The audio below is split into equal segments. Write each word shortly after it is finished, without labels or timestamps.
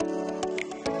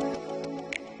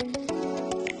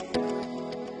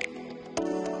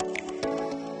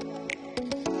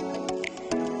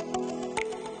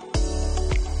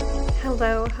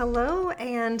Hello,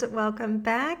 and welcome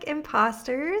back,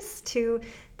 imposters, to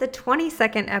the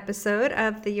 22nd episode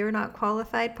of the You're Not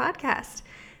Qualified podcast.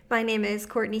 My name is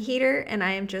Courtney Heater, and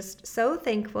I am just so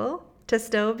thankful to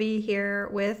still be here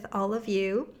with all of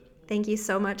you. Thank you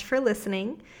so much for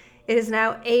listening. It is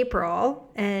now April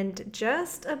and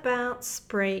just about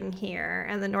spring here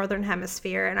in the Northern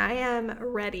Hemisphere, and I am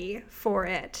ready for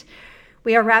it.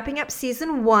 We are wrapping up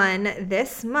season 1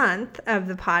 this month of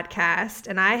the podcast,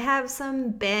 and I have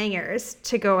some bangers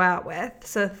to go out with.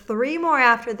 So 3 more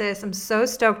after this. I'm so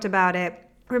stoked about it.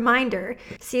 Reminder,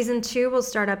 season 2 will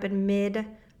start up in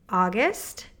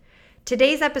mid-August.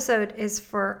 Today's episode is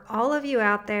for all of you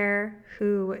out there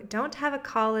who don't have a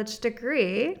college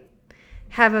degree,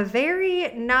 have a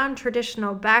very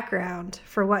non-traditional background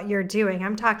for what you're doing.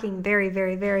 I'm talking very,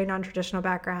 very, very non-traditional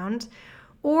background,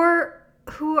 or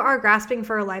who are grasping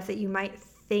for a life that you might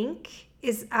think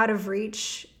is out of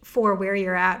reach for where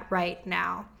you're at right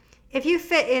now. If you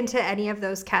fit into any of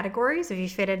those categories, if you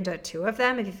fit into 2 of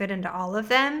them, if you fit into all of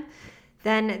them,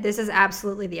 then this is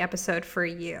absolutely the episode for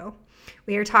you.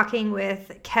 We are talking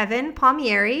with Kevin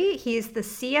Palmieri. He's the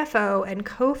CFO and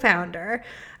co-founder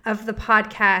of the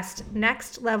podcast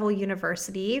Next Level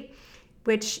University,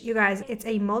 which, you guys, it's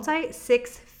a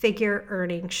multi-6-figure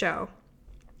earning show.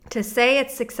 To say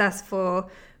it's successful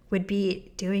would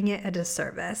be doing it a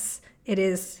disservice. It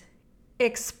is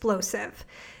explosive.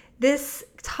 This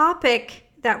topic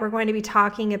that we're going to be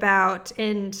talking about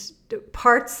and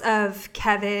parts of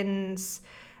Kevin's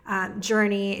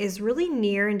journey is really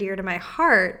near and dear to my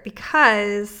heart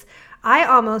because I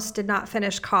almost did not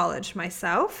finish college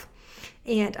myself.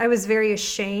 And I was very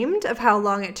ashamed of how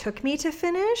long it took me to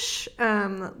finish.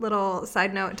 Little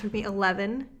side note, it took me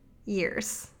 11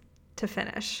 years to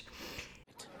finish.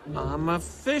 I'm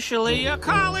officially a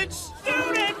college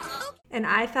student! And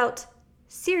I felt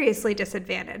seriously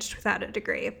disadvantaged without a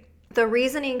degree. The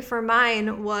reasoning for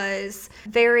mine was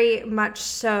very much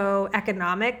so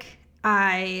economic.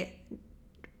 I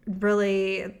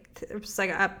really, it was like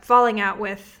a falling out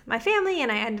with my family,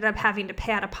 and I ended up having to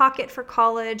pay out of pocket for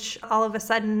college all of a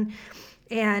sudden,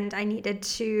 and I needed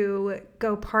to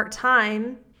go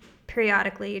part-time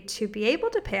periodically to be able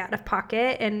to pay out of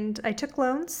pocket. And I took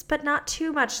loans, but not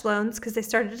too much loans because they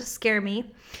started to scare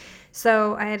me.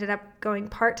 So I ended up going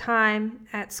part-time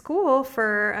at school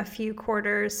for a few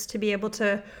quarters to be able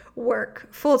to work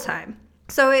full-time.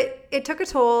 So it took a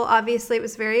toll. Obviously, it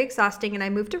was very exhausting, and I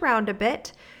moved around a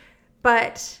bit.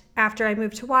 But after I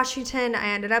moved to Washington,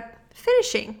 I ended up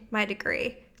finishing my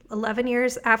degree 11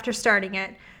 years after starting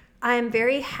it. I am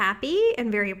very happy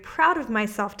and very proud of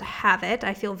myself to have it.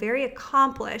 I feel very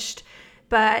accomplished,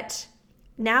 but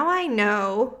now I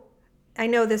know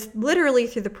this literally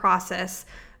through the process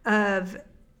of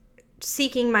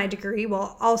seeking my degree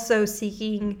while also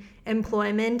seeking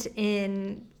employment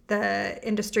in the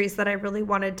industries that I really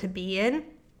wanted to be in.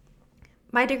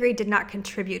 My degree did not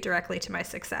contribute directly to my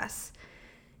success.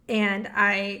 And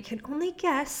I can only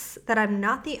guess that I'm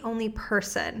not the only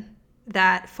person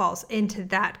that falls into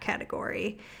that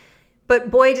category. But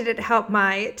boy, did it help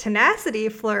my tenacity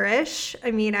flourish.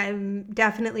 I mean, I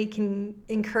definitely can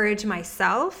encourage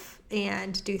myself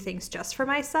and do things just for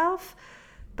myself,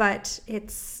 but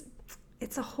it's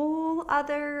a whole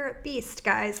other beast,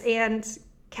 guys. And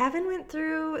Kevin went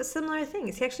through similar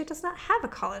things. He actually does not have a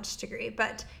college degree,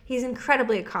 but he's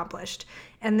incredibly accomplished.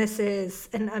 And this is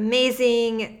an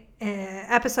amazing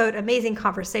episode, amazing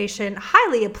conversation,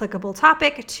 highly applicable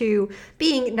topic to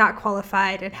being not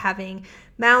qualified and having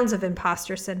mounds of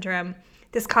imposter syndrome.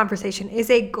 This conversation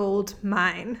is a gold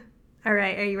mine. All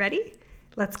right, are you ready?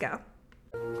 Let's go.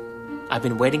 I've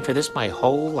been waiting for this my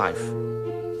whole life.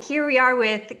 Here we are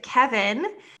with Kevin.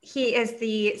 He is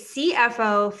the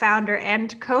CFO, founder,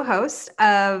 and co-host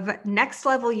of Next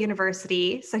Level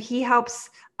University. So he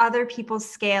helps other people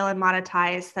scale and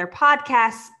monetize their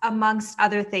podcasts, amongst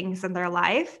other things in their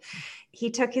life. He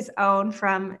took his own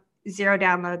from 0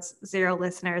 downloads, 0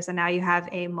 listeners, and now you have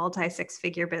a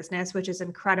multi-6-figure business, which is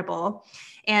incredible.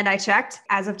 And I checked,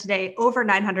 as of today, over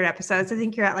 900 episodes. I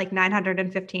think you're at like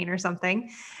 915 or something.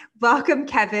 Welcome,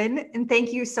 Kevin, and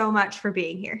thank you so much for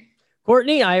being here.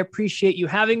 Courtney, I appreciate you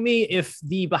having me. If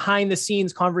the behind the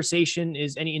scenes conversation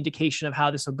is any indication of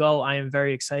how this will go, I am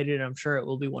very excited, and I'm sure it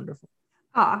will be wonderful.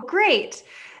 Oh, great.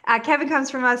 Kevin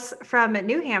comes from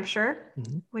New Hampshire,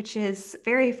 which is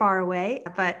very far away,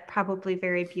 but probably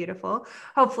very beautiful.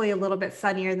 Hopefully a little bit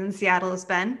sunnier than Seattle has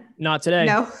been. Not today.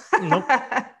 No. Nope.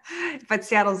 But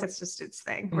Seattle's, it's just its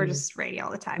thing. We're just rainy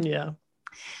all the time. Yeah.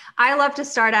 I love to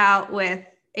start out with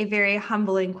a very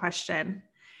humbling question.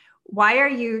 Why are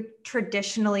you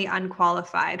traditionally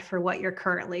unqualified for what you're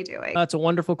currently doing? That's a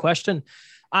wonderful question.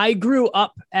 I grew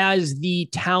up as the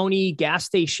townie gas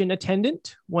station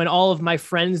attendant. When all of my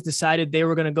friends decided they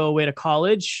were going to go away to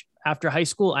college after high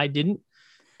school, I didn't.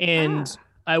 And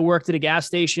I worked at a gas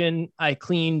station. I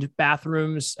cleaned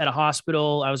bathrooms at a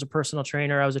hospital. I was a personal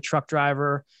trainer. I was a truck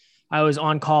driver. I was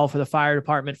on call for the fire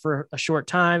department for a short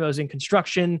time. I was in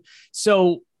construction.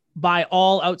 So by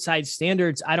all outside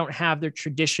standards, I don't have the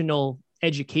traditional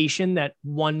education that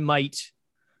one might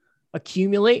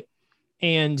accumulate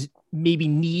and maybe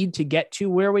need to get to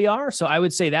where we are. So I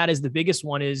would say that is the biggest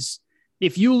one. Is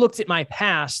if you looked at my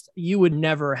past, you would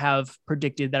never have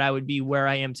predicted that I would be where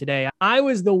I am today. I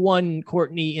was the one,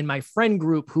 Courtney, in my friend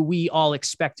group who we all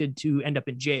expected to end up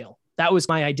in jail. That was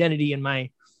my identity in my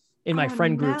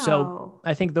friend group. So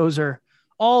I think those are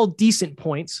all decent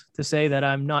points to say that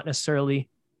I'm not necessarily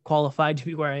qualified to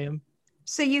be where I am.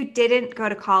 So you didn't go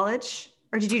to college?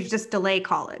 Or did you just delay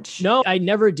college? No, I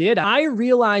never did. I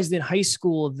realized in high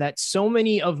school that so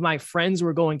many of my friends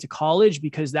were going to college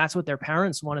because that's what their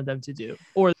parents wanted them to do,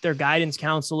 or their guidance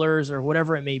counselors or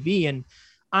whatever it may be. And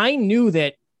I knew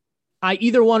that I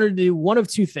either wanted to do one of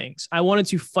two things. I wanted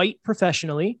to fight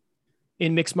professionally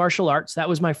in mixed martial arts. That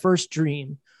was my first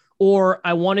dream. Or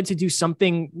I wanted to do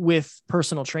something with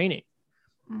personal training.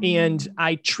 And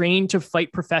I trained to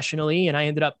fight professionally, and I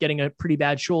ended up getting a pretty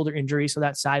bad shoulder injury. So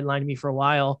that sidelined me for a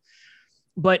while,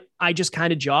 but I just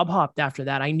kind of job hopped after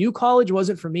that. I knew college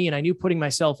wasn't for me, and I knew putting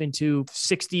myself into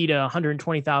 $60,000 to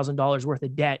 $120,000 worth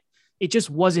of debt, it just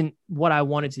wasn't what I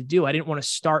wanted to do. I didn't want to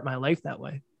start my life that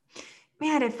way.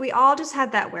 Man, if we all just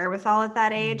had that wherewithal at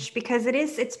that age, because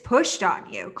it's pushed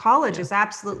on you. College is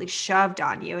absolutely shoved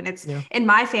on you. And it's in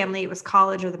my family, it was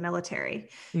college or the military.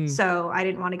 So I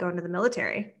didn't want to go into the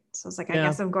military. So I was like, I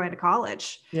guess I'm going to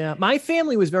college. Yeah. My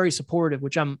family was very supportive,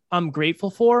 which I'm grateful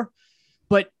for,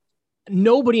 but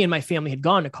nobody in my family had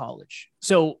gone to college.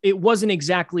 So it wasn't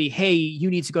exactly, hey, you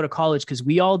need to go to college because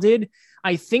we all did.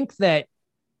 I think that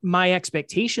my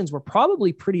expectations were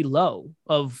probably pretty low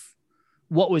of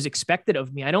what was expected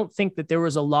of me. I don't think that there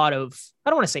was a lot of, I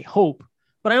don't want to say hope,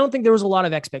 but I don't think there was a lot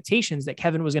of expectations that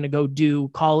Kevin was going to go do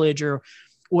college or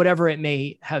whatever it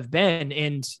may have been.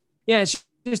 And yeah, it's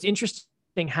just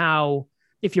interesting how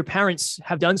if your parents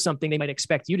have done something, they might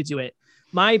expect you to do it.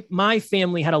 My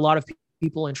family had a lot of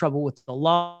people in trouble with the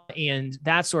law and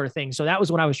that sort of thing. So that was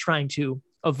what I was trying to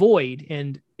avoid.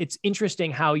 And it's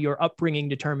interesting how your upbringing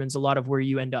determines a lot of where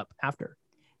you end up after.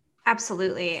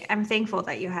 Absolutely. I'm thankful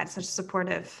that you had such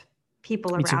supportive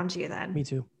people around you then. Me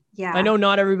too. Yeah. I know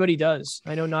not everybody does.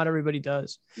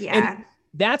 Yeah. And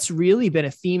that's really been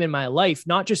a theme in my life,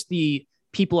 not just the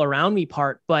people around me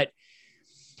part, but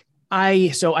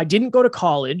I didn't go to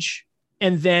college,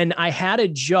 and then I had a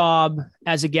job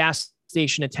as a gas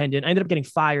station attendant. I ended up getting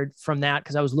fired from that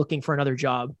because I was looking for another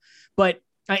job, but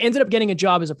I ended up getting a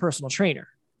job as a personal trainer.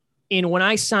 And when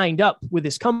I signed up with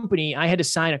this company, I had to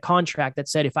sign a contract that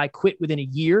said if I quit within a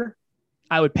year,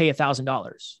 I would pay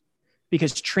 $1,000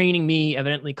 because training me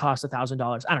evidently cost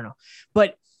 $1,000. I don't know.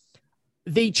 But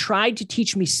they tried to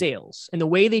teach me sales. And the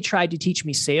way they tried to teach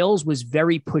me sales was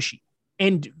very pushy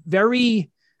and very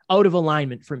out of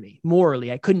alignment for me. Morally,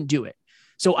 I couldn't do it.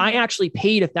 So I actually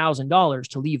paid $1,000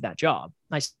 to leave that job.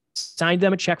 I signed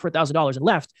them a check for $1,000 and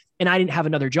left, and I didn't have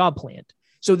another job planned.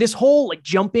 So this whole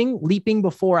leaping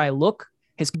before I look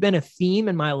has been a theme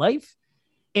in my life,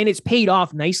 and it's paid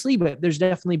off nicely, but there's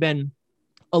definitely been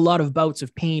a lot of bouts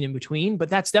of pain in between, but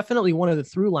that's definitely one of the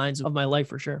through lines of my life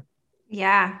for sure.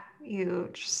 Yeah. You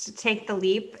just take the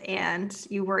leap and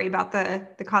you worry about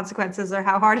the consequences or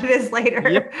how hard it is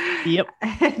later. Yep.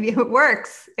 It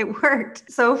works. It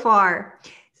worked so far.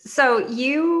 So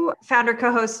you founder,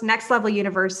 co-host Next Level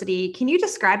University. Can you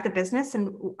describe the business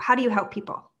and how do you help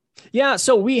people? Yeah.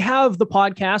 So we have the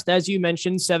podcast, as you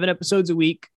mentioned, 7 episodes a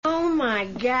week. Oh my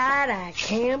God, I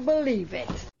can't believe it.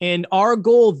 And our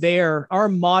goal there, our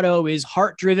motto is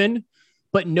heart driven,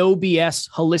 but no BS,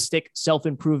 holistic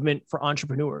self-improvement for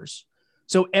entrepreneurs.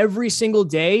 So every single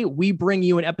day we bring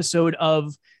you an episode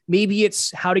of maybe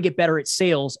it's how to get better at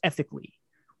sales ethically,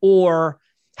 or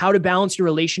how to balance your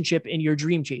relationship in your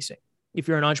dream chasing. If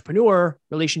you're an entrepreneur,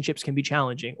 relationships can be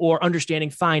challenging, or understanding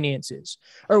finances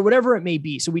or whatever it may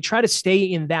be. So we try to stay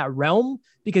in that realm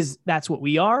because that's what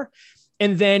we are.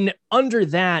 And then under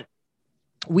that,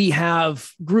 we have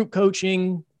group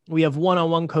coaching. We have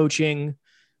one-on-one coaching.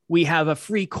 We have a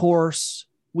free course.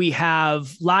 We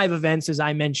have live events, as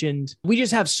I mentioned. We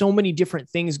just have so many different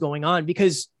things going on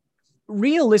because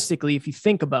realistically, if you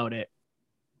think about it,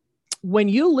 when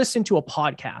you listen to a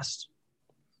podcast,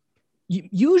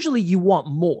 usually you want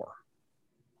more.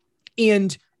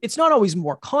 And it's not always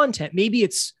more content. Maybe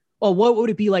it's, oh, what would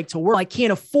it be like to work? I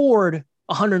can't afford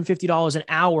 $150 an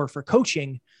hour for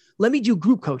coaching. Let me do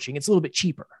group coaching. It's a little bit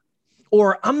cheaper.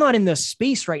 Or I'm not in the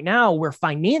space right now where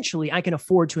financially I can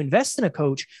afford to invest in a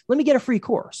coach. Let me get a free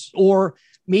course. Or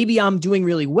maybe I'm doing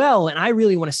really well and I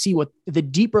really want to see what the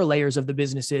deeper layers of the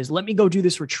business is. Let me go do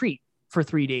this retreat for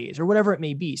 3 days or whatever it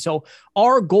may be. So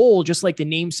our goal, just like the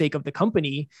namesake of the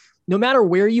company, no matter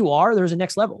where you are, there's a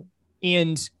next level.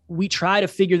 And we try to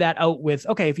figure that out with,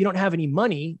 okay, if you don't have any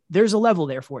money, there's a level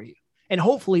there for you. And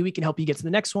hopefully we can help you get to the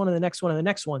next one and the next one and the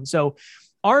next one. So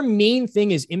our main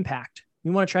thing is impact.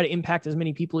 We want to try to impact as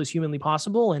many people as humanly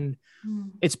possible. And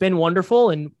it's been wonderful.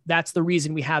 And that's the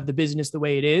reason we have the business the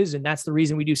way it is. And that's the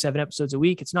reason we do 7 episodes a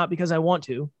week. It's not because I want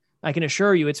to. I can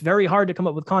assure you, it's very hard to come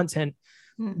up with content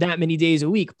that many days a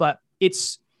week, but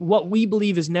it's what we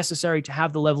believe is necessary to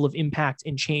have the level of impact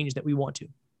and change that we want to.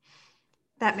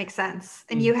 That makes sense.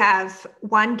 And you have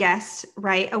one guest,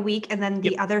 right, a week, and then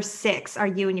the other 6 are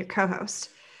you and your co-host.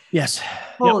 Yes.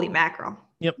 Holy mackerel.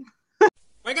 Yep.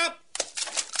 Wake up!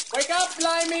 Wake up,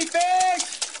 slimy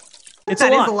fish!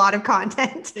 That is a lot of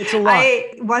content. It's a lot.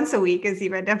 Once a week is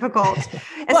even difficult,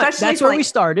 especially that's for where we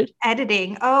started.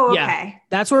 Editing. Oh, okay. Yeah,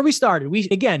 that's where we started.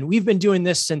 We've been doing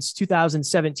this since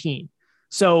 2017.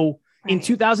 So in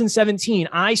 2017,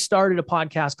 I started a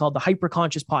podcast called the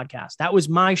Hyperconscious Podcast. That was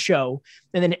my show.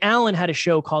 And then Alan had a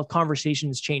show called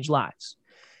Conversations Change Lives.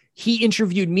 He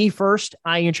interviewed me first.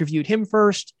 I interviewed him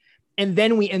first. And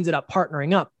then we ended up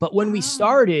partnering up. But when we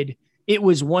started, it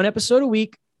was 1 episode a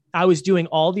week. I was doing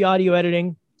all the audio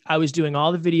editing. I was doing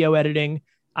all the video editing.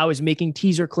 I was making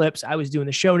teaser clips. I was doing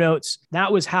the show notes.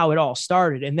 That was how it all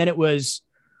started. And then it was,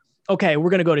 okay, we're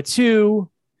going to go to 2.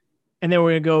 And then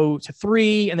we're going to go to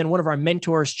 3. And then one of our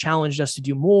mentors challenged us to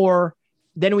do more.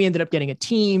 Then we ended up getting a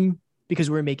team because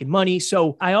we were making money.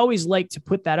 So I always like to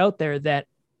put that out there that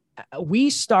we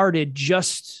started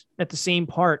just at the same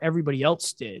part everybody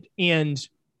else did. And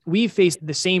we faced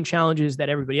the same challenges that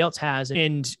everybody else has.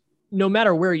 And no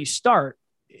matter where you start,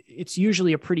 it's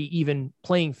usually a pretty even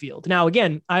playing field. Now,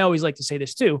 again, I always like to say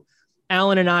this too.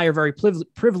 Alan and I are very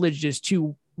privileged as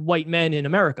 2 white men in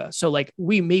America. So like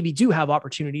we maybe do have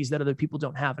opportunities that other people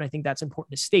don't have. And I think that's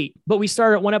important to state, but we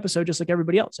start at 1 episode just like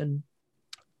everybody else. And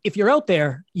if you're out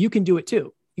there, you can do it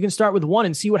too. You can start with 1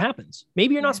 and see what happens.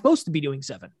 Maybe you're not supposed to be doing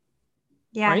 7.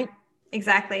 Yeah, right?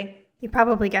 Exactly. You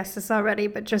probably guessed this already,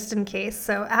 but just in case.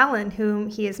 So Alan, whom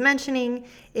he is mentioning,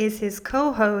 is his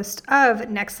co-host of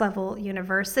Next Level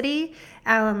University,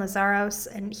 Alan Lazaros,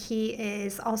 and he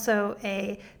is also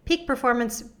a peak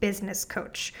performance business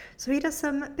coach. So he does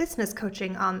some business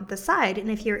coaching on the side.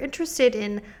 And if you're interested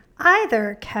in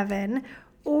either Kevin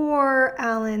or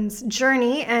Alan's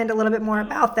journey and a little bit more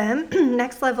about them,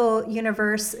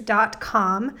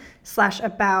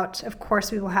 nextleveluniverse.com/about. Of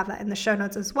course, we will have that in the show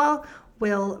notes as well.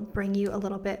 Will bring you a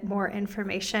little bit more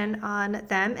information on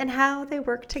them and how they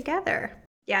work together.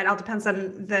 Yeah, it all depends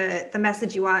on the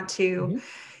message you want to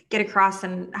get across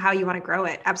and how you want to grow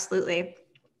it. Absolutely.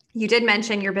 You did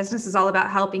mention your business is all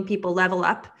about helping people level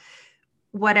up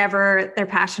whatever they're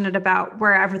passionate about,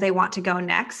 wherever they want to go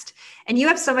next. And you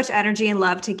have so much energy and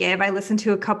love to give. I listened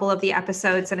to a couple of the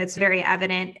episodes and it's very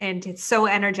evident and it's so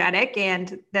energetic,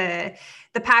 and the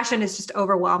passion is just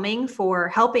overwhelming for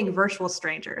helping virtual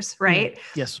strangers, right?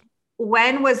 Yes.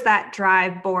 When was that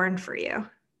drive born for you?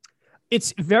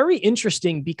 It's very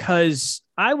interesting because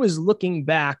I was looking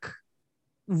back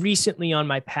recently on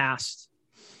my past.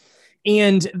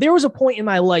 And there was a point in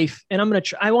my life, and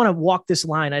I want to walk this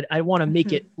line. I want to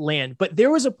make it land, but there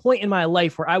was a point in my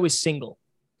life where I was single.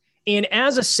 And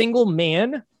as a single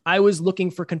man, I was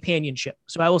looking for companionship.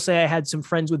 So I will say I had some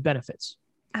friends with benefits.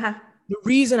 The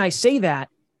reason I say that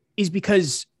is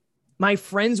because my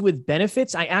friends with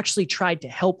benefits, I actually tried to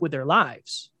help with their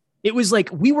lives. It was like,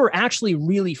 we were actually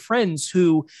really friends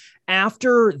who,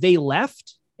 after they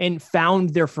left and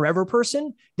found their forever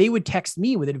person, they would text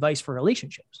me with advice for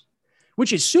relationships,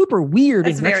 which is super weird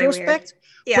in retrospect.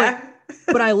 Yeah.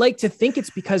 But I like to think it's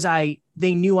because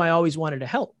they knew I always wanted to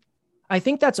help. I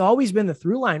think that's always been the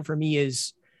through line for me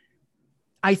is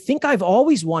I think I've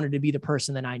always wanted to be the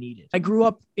person that I needed. I grew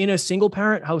up in a single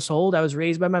parent household. I was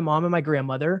raised by my mom and my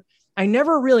grandmother. I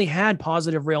never really had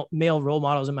positive male role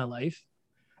models in my life.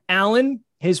 Alan,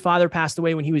 his father passed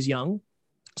away when he was young.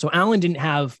 So Alan didn't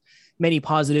have many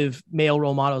positive male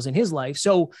role models in his life.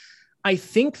 So I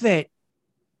think that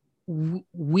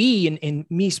we, and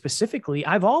me specifically,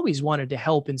 I've always wanted to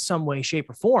help in some way, shape,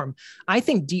 or form. I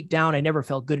think deep down, I never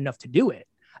felt good enough to do it.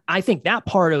 I think that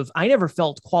part of, I never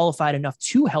felt qualified enough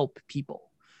to help people.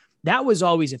 That was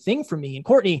always a thing for me. And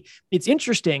Courtney, it's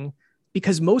interesting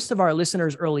because most of our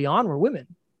listeners early on were women.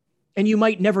 And you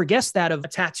might never guess that of a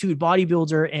tattooed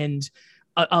bodybuilder and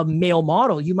a male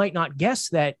model. You might not guess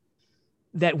that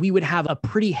we would have a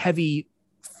pretty heavy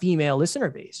female listener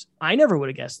base. I never would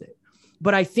have guessed it.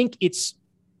 But I think it's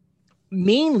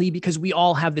mainly because we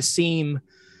all have the same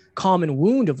common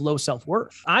wound of low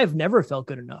self-worth. I've never felt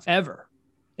good enough, ever.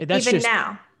 That's even just,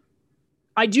 now.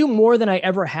 I do more than I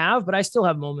ever have, but I still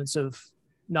have moments of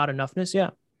not enoughness.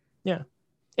 Yeah. Yeah.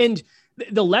 And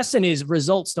the lesson is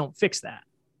results don't fix that.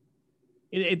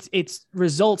 It's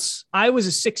results. I was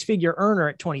a 6-figure earner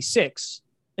at 26,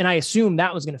 and I assumed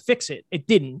that was going to fix it. It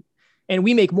didn't. And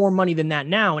we make more money than that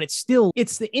now. And it's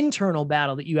the internal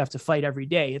battle that you have to fight every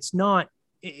day. It's not,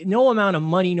 no amount of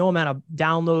money, no amount of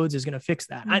downloads is going to fix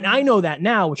that. And I know that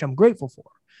now, which I'm grateful for.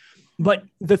 But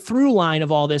the through line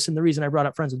of all this, and the reason I brought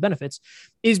up Friends with Benefits,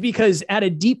 is because at a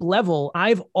deep level,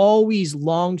 I've always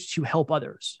longed to help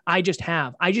others. I just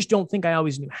don't think I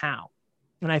always knew how.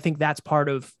 And I think that's part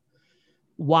of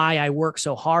why I work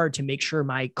so hard to make sure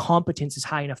my competence is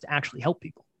high enough to actually help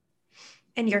people.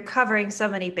 And you're covering so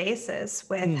many bases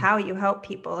with how you help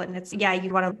people. And it's, you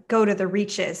want to go to the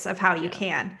reaches of how you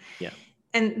can. Yeah.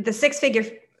 And the 6-figure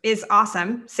is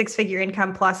awesome. 6-figure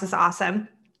income plus is awesome.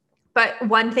 But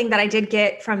one thing that I did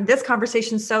get from this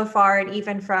conversation so far, and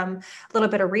even from a little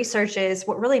bit of research, is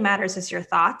what really matters is your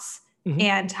thoughts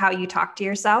and how you talk to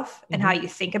yourself and how you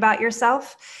think about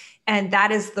yourself. And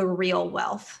that is the real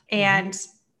wealth. And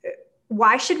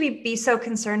why should we be so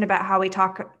concerned about how we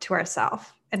talk to ourselves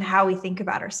and how we think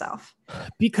about ourselves?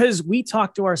 Because we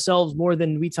talk to ourselves more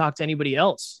than we talk to anybody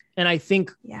else. And I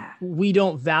think we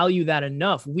don't value that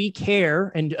enough. We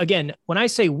care. And again, when I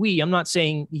say we, I'm not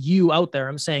saying you out there.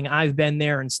 I'm saying I've been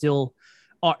there and still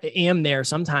am there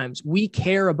sometimes. We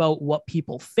care about what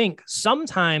people think,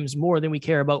 sometimes more than we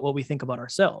care about what we think about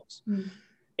ourselves.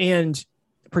 And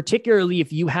particularly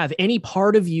if you have any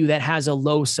part of you that has a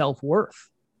low self-worth,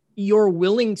 you're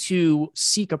willing to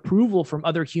seek approval from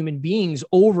other human beings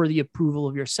over the approval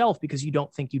of yourself because you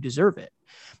don't think you deserve it.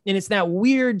 And it's that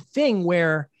weird thing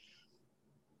where,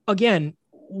 again,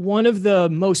 one of the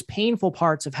most painful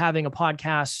parts of having a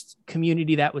podcast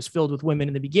community that was filled with women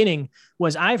in the beginning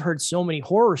was I've heard so many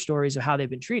horror stories of how they've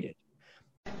been treated.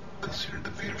 Consider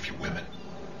the fate of you women.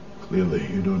 Clearly,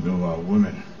 you don't know our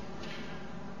women.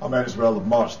 I might as well have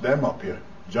marched them up here,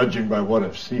 judging by what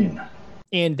I've seen.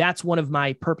 And that's one of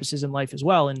my purposes in life as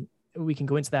well. And we can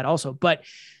go into that also. But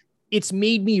it's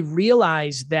made me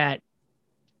realize that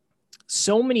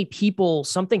so many people,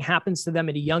 something happens to them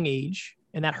at a young age,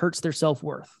 and that hurts their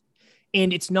self-worth.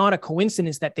 And it's not a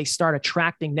coincidence that they start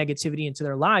attracting negativity into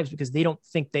their lives because they don't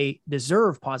think they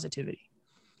deserve positivity.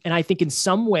 And I think in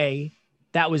some way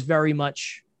that was very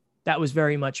much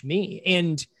me.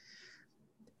 And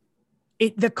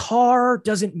the car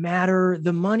doesn't matter.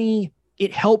 The money,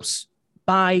 it helps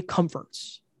buy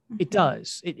comforts. It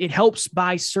does. It helps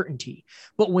buy certainty.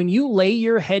 But when you lay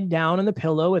your head down on the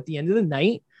pillow at the end of the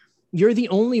night, you're the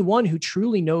only one who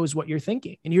truly knows what you're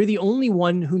thinking. And you're the only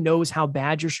one who knows how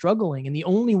bad you're struggling and the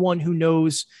only one who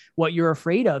knows what you're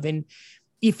afraid of. And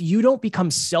if you don't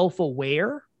become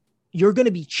self-aware, you're going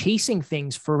to be chasing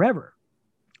things forever,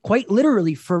 quite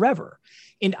literally forever.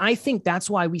 And I think that's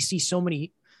why we see so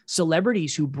many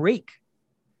celebrities who break,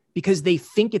 because they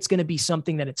think it's going to be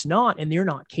something that it's not, and they're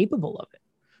not capable of it.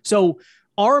 So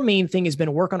our main thing has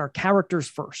been work on our characters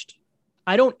first.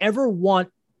 I don't ever want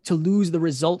to lose the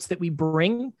results that we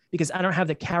bring because I don't have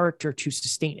the character to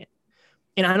sustain it.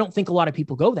 And I don't think a lot of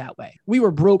people go that way. We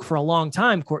were broke for a long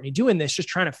time, Courtney, doing this, just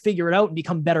trying to figure it out and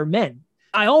become better men.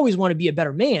 I always want to be a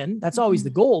better man. That's always the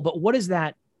goal. But what does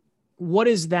that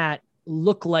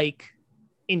look like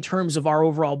in terms of our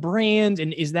overall brand?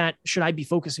 And should I be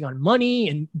focusing on money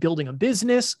and building a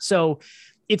business? So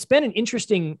it's been an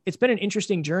interesting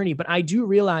journey, but I do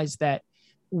realize that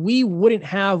we wouldn't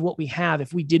have what we have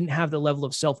if we didn't have the level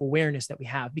of self-awareness that we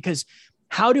have. Because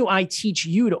how do I teach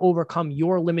you to overcome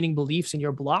your limiting beliefs and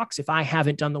your blocks if I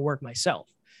haven't done the work myself?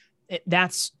 I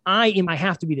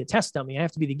have to be the test dummy. I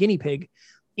have to be the guinea pig.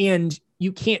 And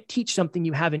you can't teach something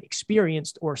you haven't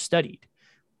experienced or studied.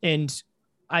 And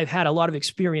I've had a lot of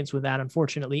experience with that,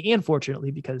 unfortunately, and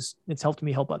fortunately, because it's helped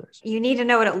me help others. You need to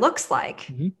know what it looks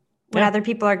like when other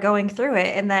people are going through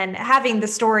it. And then having the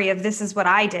story of this is what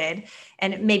I did,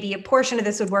 and maybe a portion of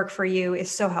this would work for you,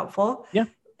 is so helpful. Yeah.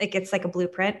 Like it's like a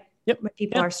blueprint when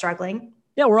people are struggling.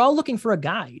 Yeah. We're all looking for a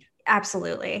guide.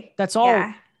 Absolutely. That's all.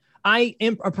 Yeah. I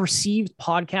am a perceived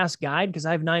podcast guide because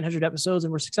I have 900 episodes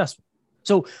and we're successful.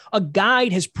 So a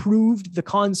guide has proved the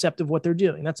concept of what they're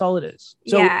doing. That's all it is.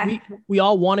 So we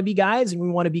all want to be guides, and we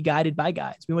want to be guided by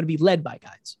guides. We want to be led by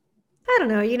guides. I don't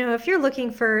know, if you're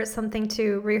looking for something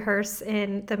to rehearse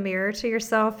in the mirror to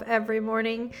yourself every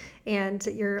morning and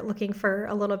you're looking for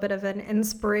a little bit of an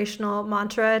inspirational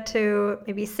mantra to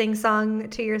maybe sing song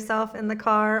to yourself in the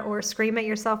car or scream at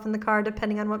yourself in the car,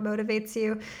 depending on what motivates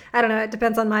you. I don't know. It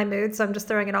depends on my mood. So I'm just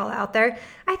throwing it all out there.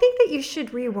 I think that you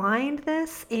should rewind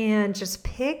this and just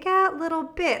pick out little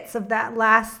bits of that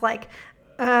last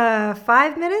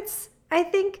 5 minutes, I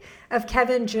think, of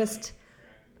Kevin just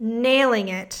nailing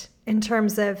it in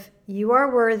terms of you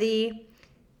are worthy.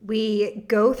 We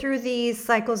go through these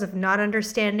cycles of not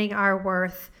understanding our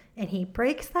worth, and he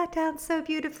breaks that down so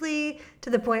beautifully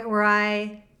to the point where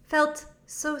I felt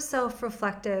so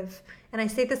self-reflective. And I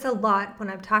say this a lot when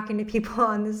I'm talking to people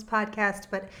on this podcast,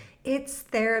 but it's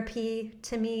therapy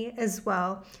to me as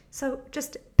well. So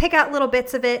just pick out little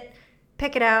bits of it,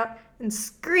 pick it out, and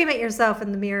scream at yourself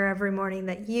in the mirror every morning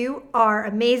that you are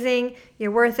amazing,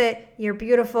 you're worth it, you're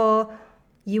beautiful,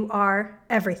 you are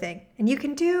everything, and you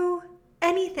can do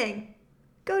anything.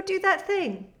 Go do that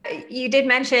thing. You did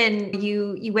mention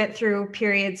you went through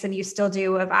periods, and you still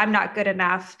do, of I'm not good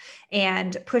enough,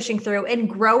 and pushing through and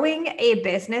growing a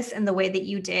business in the way that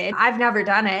you did. I've never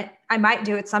done it. I might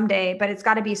do it someday, but it's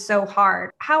got to be so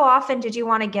hard. How often did you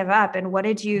want to give up, and what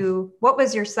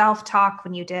was your self-talk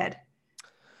when you did?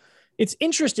 It's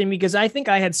interesting because I think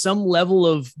I had some level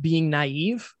of being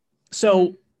naive.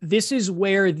 So this is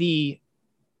where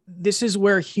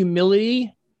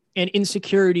humility and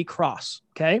insecurity cross.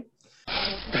 Okay.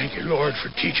 Thank you, Lord, for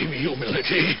teaching me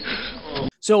humility.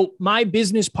 So my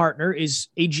business partner is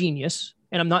a genius,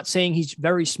 and I'm not saying he's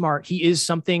very smart. He is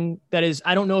something that is,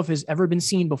 I don't know if has ever been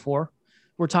seen before.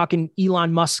 We're talking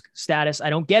Elon Musk status.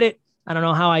 I don't get it. I don't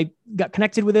know how I got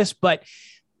connected with this, but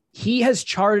he has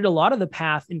charted a lot of the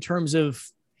path in terms of,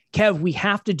 Kev, we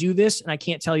have to do this. And I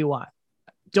can't tell you why.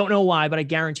 Don't know why, but I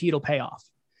guarantee it'll pay off.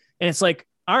 And it's like,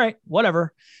 all right,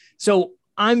 whatever. So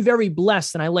I'm very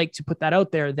blessed. And I like to put that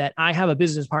out there that I have a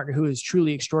business partner who is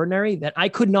truly extraordinary, that I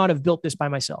could not have built this by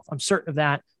myself. I'm certain of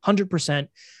that 100%.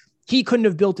 He couldn't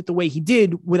have built it the way he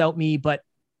did without me, but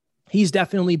he's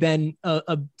definitely been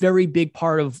a very big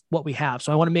part of what we have.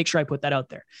 So I want to make sure I put that out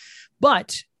there.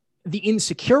 But the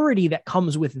insecurity that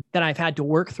comes with it, that I've had to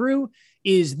work through,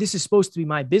 is this is supposed to be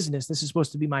my business. This is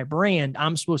supposed to be my brand.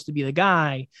 I'm supposed to be the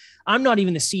guy. I'm not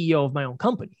even the CEO of my own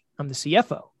company. I'm the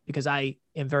CFO because I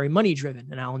am very money driven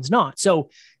and Alan's not.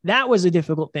 So that was a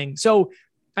difficult thing. So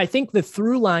I think the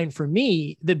through line for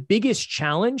me, the biggest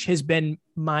challenge has been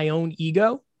my own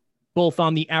ego, both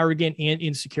on the arrogant and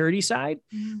insecurity side.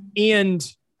 And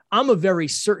I'm a very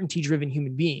certainty driven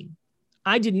human being.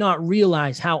 I did not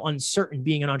realize how uncertain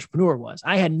being an entrepreneur was.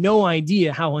 I had no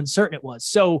idea how uncertain it was.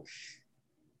 So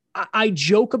I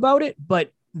joke about it,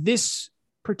 but this,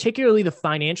 particularly the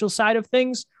financial side of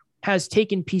things, has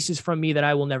taken pieces from me that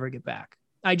I will never get back.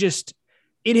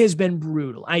 It has been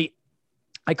brutal. I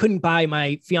couldn't buy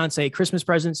my fiance Christmas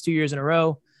presents 2 years in a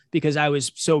row because I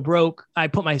was so broke. I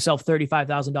put myself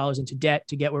 $35,000 into debt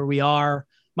to get where we are.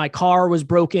 My car was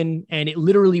broken and it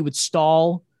literally would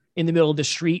stall in the middle of the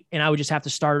street, and I would just have to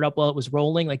start it up while it was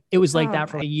rolling. Like it was like that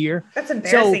for a year. That's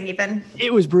embarrassing. Even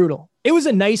it was brutal. It was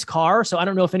a nice car. So I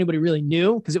don't know if anybody really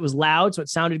knew because it was loud. So it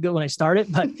sounded good when I started,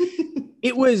 but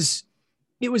it was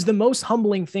the most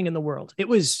humbling thing in the world.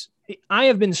 I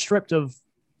have been stripped of,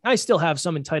 I still have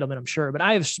some entitlement, I'm sure, but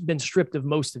I have been stripped of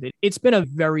most of it. It's been a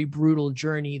very brutal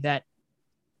journey that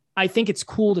I think it's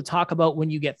cool to talk about when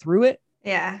you get through it.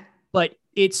 Yeah. But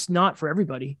it's not for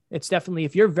everybody. It's definitely,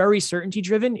 if you're very certainty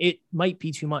driven, it might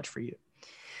be too much for you.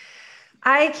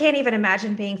 I can't even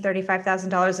imagine being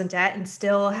 $35,000 in debt and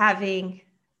still having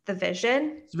the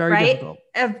vision, it's very difficult.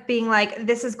 Of being like,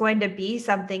 this is going to be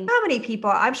something.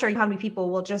 I'm sure how many people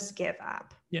will just give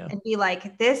up and be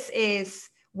like, this is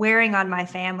wearing on my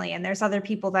family. And there's other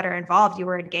people that are involved. You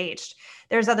were engaged.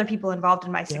 There's other people involved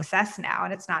in my success now.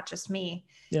 And it's not just me.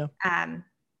 Yeah.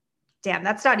 Damn,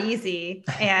 that's not easy.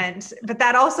 But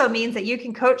that also means that you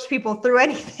can coach people through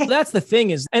anything. Well, that's the thing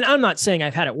is, and I'm not saying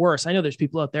I've had it worse. I know there's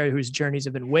people out there whose journeys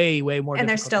have been way, way more. And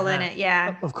they're still in it.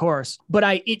 Yeah. Of course.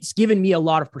 But it's given me a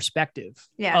lot of perspective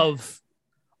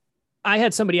I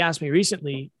had somebody ask me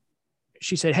recently,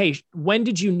 she said, hey, when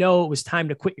did you know it was time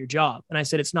to quit your job? And I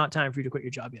said, it's not time for you to quit your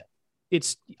job yet.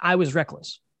 I was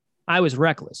reckless.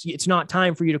 It's not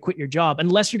time for you to quit your job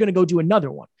unless you're going to go do another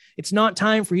one. It's not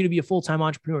time for you to be a full-time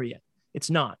entrepreneur yet. It's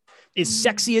not. As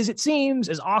sexy as it seems,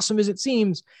 as awesome as it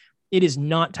seems, it is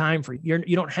not time for you.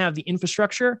 You don't have the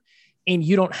infrastructure and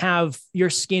your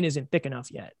skin isn't thick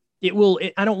enough yet.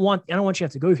 I don't want you to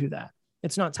have to go through that.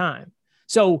 It's not time.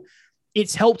 So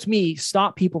it's helped me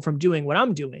stop people from doing what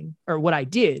I'm doing or what I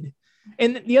did.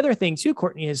 And the other thing too,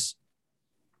 Courtney, is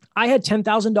I had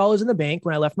 $10,000 in the bank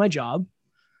when I left my job.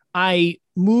 I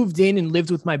moved in and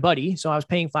lived with my buddy. So I was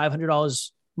paying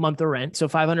 $500 a month of rent. So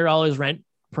 $500 rent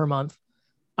per month.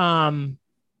 I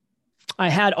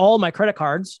had all my credit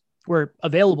cards were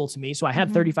available to me. So I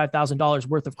had $35,000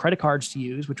 worth of credit cards to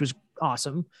use, which was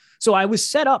awesome. So I was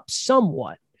set up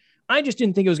somewhat. I just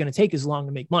didn't think it was going to take as long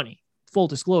to make money. Full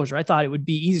disclosure. I thought it would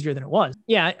be easier than it was.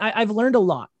 Yeah, I've learned a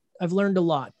lot.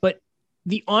 But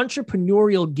the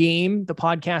entrepreneurial game, the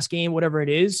podcast game, whatever it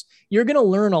is, you're going to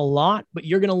learn a lot, but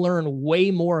you're going to learn way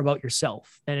more about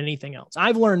yourself than anything else.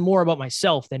 I've learned more about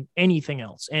myself than anything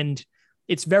else. And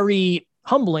it's very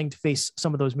humbling to face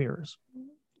some of those mirrors.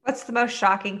 What's the most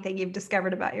shocking thing you've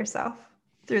discovered about yourself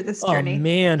through this journey? Oh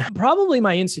man, probably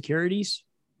my insecurities.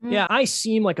 Yeah, I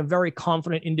seem like a very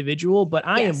confident individual, but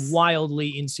I am wildly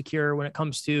insecure when it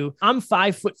comes to, I'm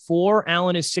 5'4",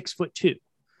 Alan is 6'2".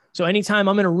 So anytime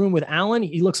I'm in a room with Alan,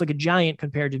 he looks like a giant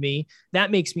compared to me. That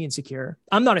makes me insecure.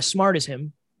 I'm not as smart as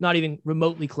him, not even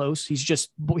remotely close. He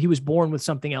was born with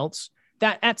something else.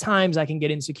 That at times I can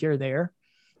get insecure there,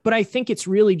 but I think it's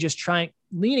really just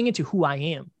leaning into who I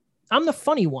am. I'm the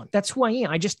funny one. That's who I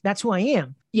am. That's who I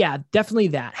am. Yeah, definitely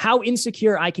that. How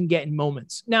insecure I can get in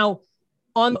moments. Now,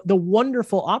 on the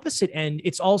wonderful opposite end,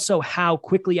 it's also how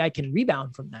quickly I can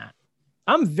rebound from that.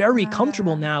 I'm very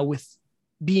comfortable now with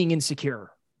being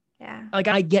insecure. Yeah. Like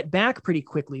I get back pretty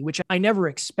quickly, which I never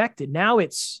expected. Now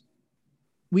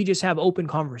we just have open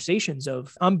conversations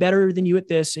of I'm better than you at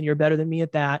this and you're better than me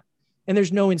at that. And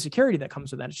there's no insecurity that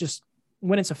comes with that. It's just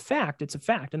when it's a fact,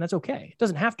 and that's okay. It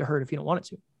doesn't have to hurt if you don't want it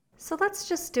to. So let's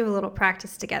just do a little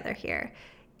practice together here.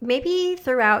 Maybe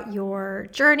throughout your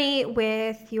journey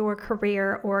with your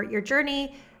career or your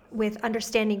journey with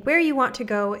understanding where you want to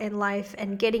go in life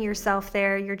and getting yourself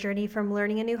there, your journey from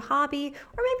learning a new hobby,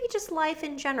 or maybe just life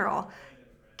in general.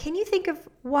 Can you think of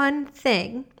one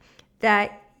thing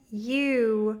that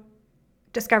you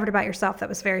discovered about yourself that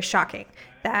was very shocking,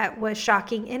 that was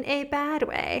shocking in a bad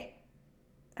way?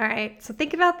 All right, so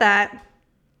think about that.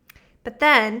 But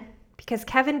then, because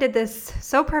Kevin did this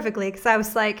so perfectly, because I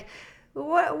was like,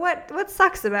 what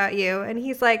sucks about you? And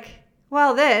he's like,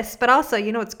 well, this, but also,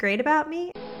 you know what's great about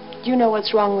me? Do you know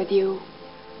what's wrong with you?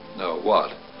 No,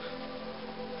 what?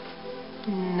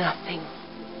 Nothing.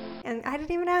 And I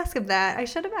didn't even ask him that. I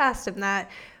should have asked him that.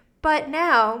 But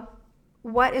now,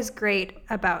 what is great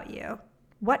about you?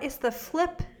 What is the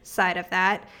flip side of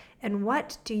that? And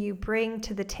what do you bring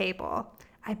to the table?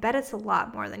 I bet it's a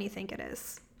lot more than you think it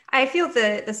is. I feel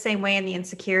the same way in the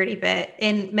insecurity bit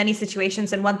in many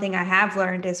situations. And one thing I have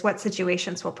learned is what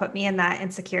situations will put me in that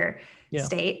insecure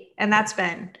state. And that's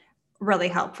been really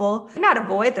helpful. Not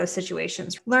avoid those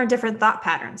situations, learn different thought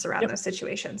patterns around those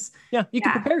situations. Yeah, you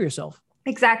can prepare yourself.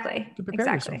 Exactly.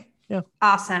 Yourself. Yeah.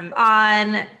 Awesome.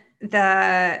 On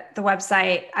the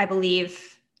website, I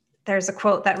believe there's a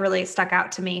quote that really stuck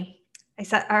out to me. I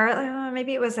said, or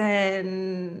maybe it was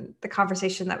in the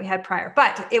conversation that we had prior,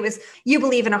 but it was, you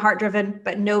believe in a heart-driven,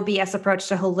 but no BS approach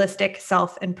to holistic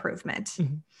self-improvement.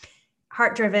 Mm-hmm.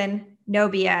 Heart-driven, no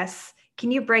BS. Can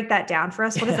you break that down for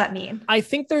us? What does that mean? I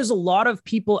think there's a lot of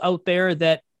people out there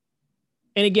that,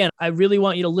 and again, I really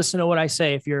want you to listen to what I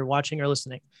say if you're watching or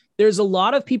listening. There's a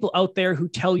lot of people out there who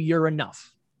tell you're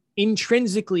enough.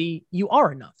 Intrinsically, you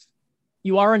are enough.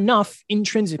 You are enough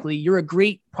intrinsically. You're a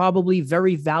great, probably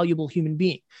very valuable human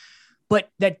being.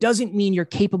 But that doesn't mean you're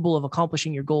capable of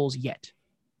accomplishing your goals yet.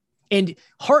 And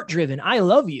heart-driven, I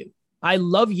love you. I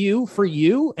love you for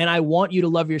you, and I want you to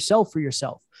love yourself for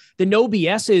yourself. The no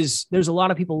BS is there's a lot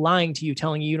of people lying to you,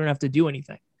 telling you don't have to do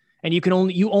anything. And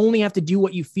you only have to do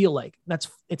what you feel like.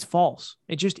 It's false.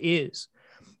 It just is.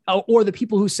 Or the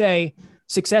people who say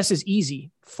success is easy.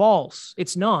 False.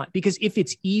 It's not, because if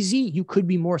it's easy, you could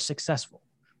be more successful.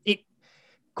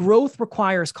 Growth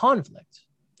requires conflict.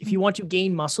 If you want to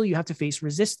gain muscle, you have to face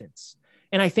resistance.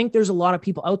 And I think there's a lot of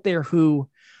people out there who,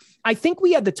 I think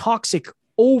we had the toxic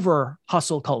over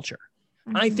hustle culture.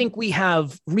 Mm-hmm. I think we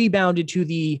have rebounded to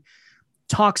the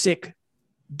toxic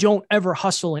don't ever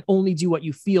hustle and only do what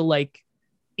you feel like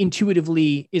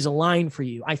intuitively is aligned for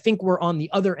you. I think we're on the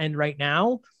other end right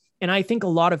now. And I think a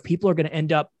lot of people are going to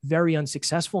end up very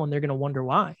unsuccessful and they're going to wonder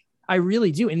why. I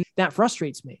really do. And that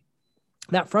frustrates me.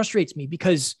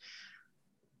 Because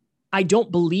I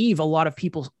don't believe a lot of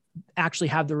people actually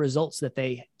have the results that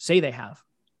they say they have.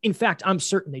 In fact, I'm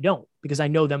certain they don't, because I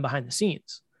know them behind the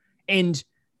scenes. And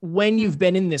when you've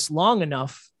been in this long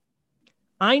enough,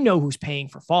 I know who's paying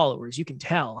for followers. You can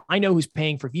tell. I know who's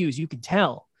paying for views. You can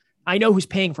tell. I know who's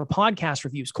paying for podcast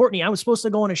reviews. Courtney, I was supposed to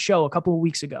go on a show a couple of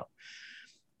weeks ago.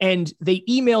 And they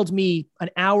emailed me an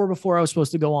hour before I was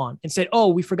supposed to go on and said, oh,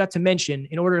 we forgot to mention,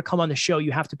 in order to come on the show,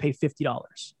 you have to pay $50.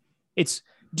 It's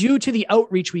due to the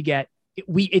outreach we get.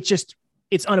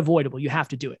 It's unavoidable. You have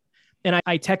to do it. And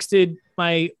I texted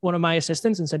one of my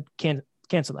assistants and said,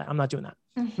 cancel that. I'm not doing that.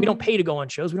 Mm-hmm. We don't pay to go on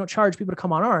shows. We don't charge people to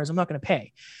come on ours. I'm not going to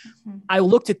pay. Mm-hmm. I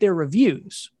looked at their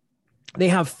reviews. They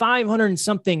have 500 and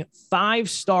something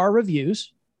 5-star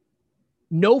reviews.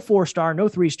 No 4-star, no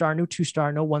 3-star, no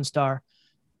 2-star, no 1-star,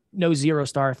 no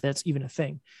 0-star, if that's even a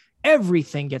thing.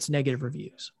 Everything gets negative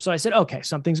reviews. So I said, okay,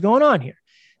 something's going on here.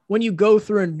 When you go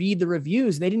through and read the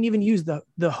reviews, they didn't even use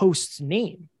the host's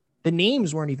name. The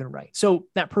names weren't even right. So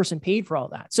that person paid for all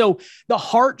that. So the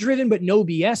heart-driven but no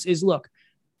BS is, look,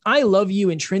 I love you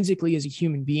intrinsically as a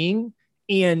human being,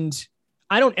 and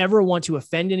I don't ever want to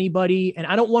offend anybody, and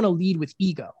I don't want to lead with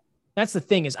ego. That's the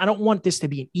thing, is I don't want this to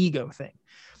be an ego thing.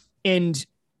 And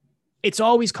it's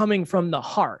always coming from the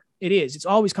heart. It is. It's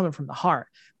always coming from the heart.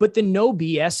 But the no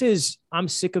BS is, I'm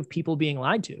sick of people being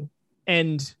lied to,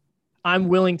 and I'm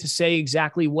willing to say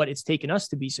exactly what it's taken us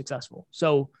to be successful.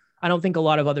 So I don't think a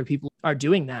lot of other people are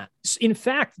doing that. In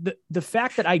fact, the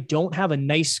fact that I don't have a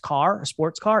nice car, a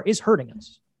sports car, is hurting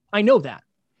us. I know that.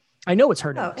 I know it's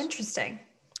hurting us. Oh, interesting.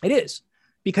 It is.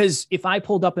 Because if I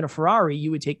pulled up in a Ferrari,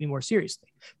 you would take me more seriously.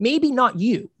 Maybe not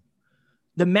you.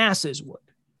 The masses would.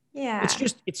 Yeah.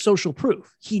 It's social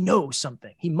proof. He knows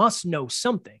something. He must know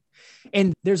something.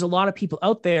 And there's a lot of people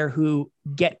out there who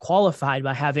get qualified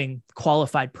by having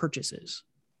qualified purchases.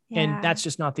 Yeah. And that's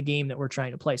just not the game that we're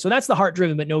trying to play. So that's the heart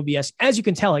driven, but no BS. As you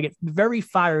can tell, I get very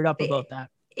fired up about that.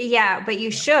 Yeah, but you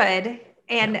should.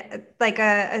 And like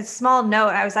a small note,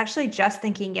 I was actually just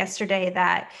thinking yesterday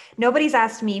that nobody's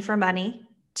asked me for money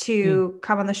to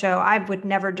come on the show. I would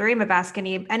never dream of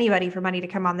asking anybody for money to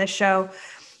come on this show.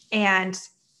 And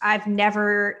I've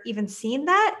never even seen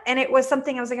that. And it was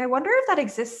something I was like, I wonder if that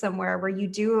exists somewhere where you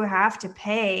do have to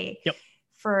pay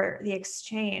for the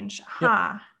exchange.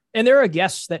 Huh. Yep. And there are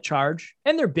guests that charge,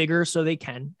 and they're bigger, so they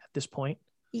can at this point.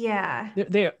 Yeah.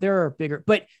 They're bigger.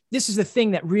 But this is the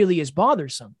thing that really is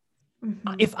bothersome.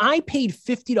 Mm-hmm. If I paid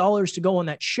 $50 to go on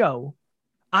that show,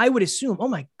 I would assume, oh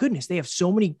my goodness, they have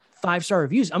so many 5-star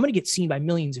reviews. I'm going to get seen by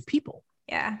millions of people.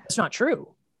 Yeah. That's not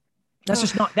true.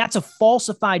 That's a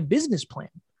falsified business plan.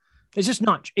 It's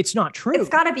not true. It's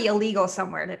got to be illegal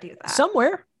somewhere to do that.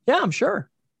 Somewhere. Yeah, I'm sure.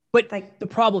 But the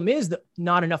problem is that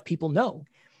not enough people know.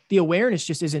 The awareness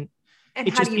just isn't, and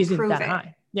it just isn't that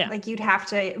high. Yeah. Like you'd have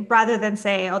to, rather than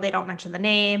say, oh, they don't mention the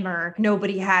name or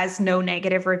nobody has no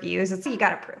negative reviews. You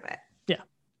got to prove it. Yeah.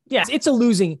 Yeah. It's a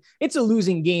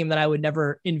losing game that I would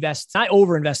never invest. I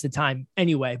over-invested time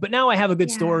anyway, but now I have a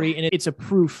good story, and it's a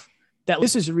proof that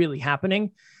this is really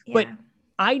happening. Yeah. But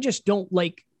I just don't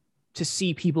like to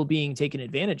see people being taken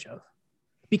advantage of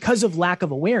because of lack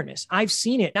of awareness. I've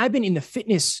seen it. I've been in the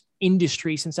fitness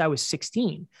industry since I was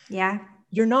 16. Yeah.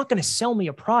 You're not going to sell me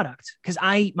a product because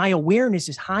my awareness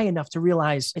is high enough to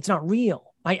realize it's not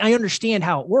real. I understand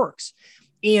how it works.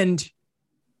 And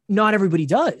not everybody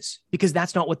does, because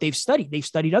that's not what they've studied. They've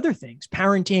studied other things,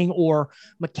 parenting or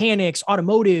mechanics,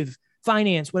 automotive,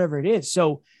 finance, whatever it is.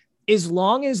 So as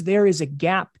long as there is a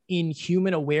gap in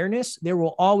human awareness, there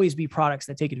will always be products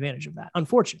that take advantage of that,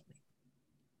 unfortunately.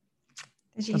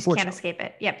 You just can't escape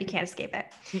it. Yep, you can't escape it.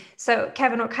 So,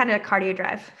 Kevin, what kind of car do you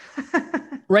drive?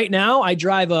 Right now, I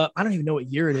drive I don't even know what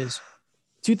year it is,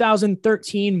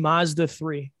 2013 Mazda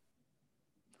 3.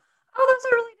 Oh,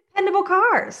 those are really dependable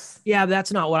cars. Yeah, but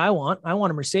that's not what I want. I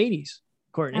want a Mercedes,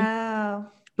 Courtney. Oh.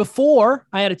 Before,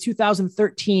 I had a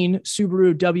 2013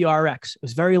 Subaru WRX. It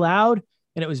was very loud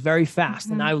and it was very fast.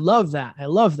 Mm-hmm. And I love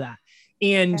that.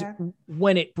 And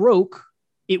when it broke,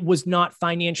 it was not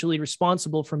financially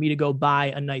responsible for me to go buy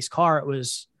a nice car. It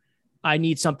was, I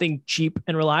need something cheap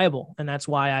and reliable. And that's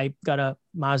why I got a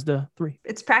Mazda 3.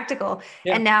 It's practical.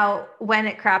 Yeah. And now when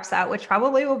it craps out, which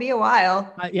probably will be a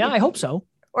while. I hope so.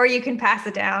 Or you can pass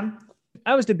it down.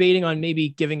 I was debating on maybe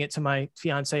giving it to my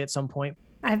fiance at some point.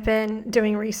 I've been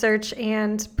doing research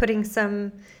and putting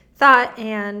some thought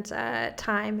and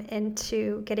time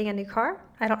into getting a new car.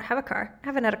 I don't have a car. I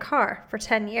haven't had a car for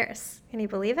 10 years. Can you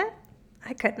believe it?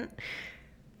 I couldn't.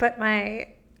 But my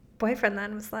boyfriend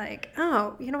then was like,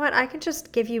 oh, you know what? I can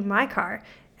just give you my car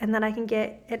and then I can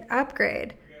get an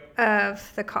upgrade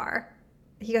of the car.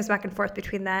 He goes back and forth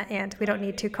between that and we don't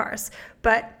need 2 cars.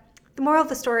 But the moral of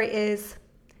the story is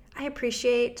I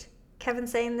appreciate Kevin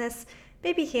saying this.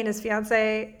 Maybe he and his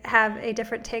fiance have a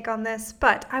different take on this,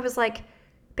 but I was like,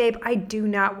 babe, I do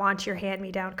not want your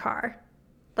hand-me-down car.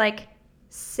 Like,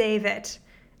 save it.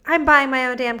 I'm buying my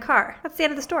own damn car. That's the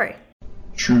end of the story.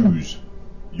 Choose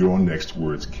your next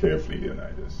words carefully,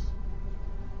 Leonidas.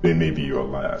 They may be your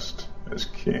last as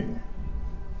king.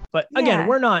 But again,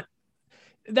 we're not,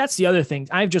 that's the other thing.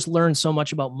 I've just learned so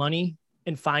much about money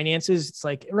and finances, it's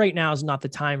like right now is not the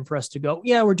time for us to go,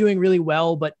 yeah, we're doing really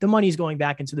well, but the money's going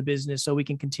back into the business so we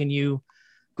can continue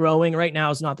growing. Right now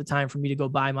is not the time for me to go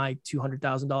buy my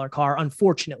 $200,000 car.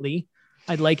 Unfortunately,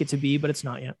 I'd like it to be, but it's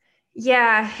not yet.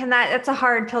 Yeah. And that's a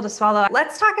hard pill to swallow.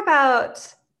 Let's talk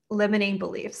about limiting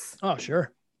beliefs. Oh,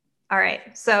 sure. All right.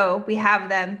 So we have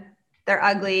them. They're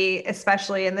ugly,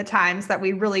 especially in the times that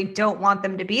we really don't want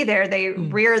them to be there. They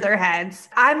rear their heads.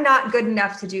 I'm not good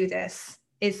enough to do this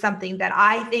is something that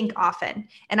I think often.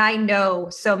 And I know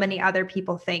so many other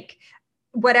people think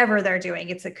whatever they're doing.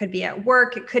 It could be at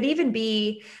work. It could even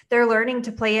be they're learning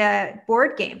to play a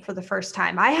board game for the first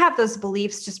time. I have those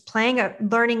beliefs just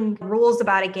learning rules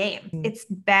about a game. It's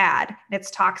bad and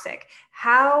it's toxic.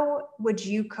 How would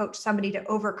you coach somebody to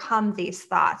overcome these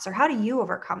thoughts, or how do you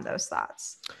overcome those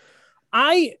thoughts?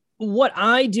 What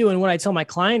I do and what I tell my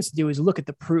clients to do is look at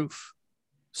the proof.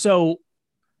 So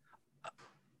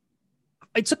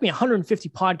it took me 150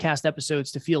 podcast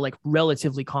episodes to feel like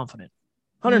relatively confident.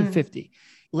 150.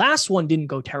 Last one didn't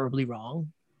go terribly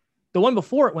wrong. The one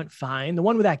before it went fine. The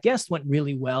one with that guest went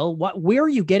really well. Where are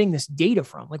you getting this data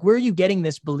from? Like, where are you getting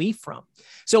this belief from?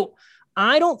 So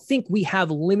I don't think we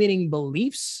have limiting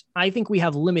beliefs. I think we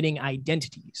have limiting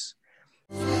identities.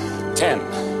 10.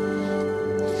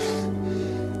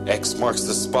 X marks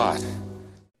the spot.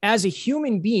 As a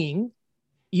human being,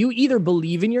 you either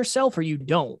believe in yourself or you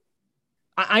don't.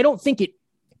 I don't think it.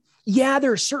 Yeah,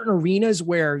 there are certain arenas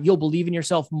where you'll believe in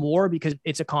yourself more because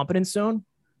it's a competence zone.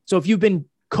 So if you've been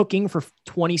cooking for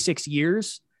 26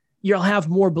 years, you'll have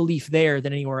more belief there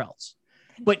than anywhere else.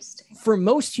 But for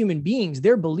most human beings,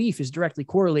 their belief is directly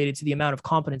correlated to the amount of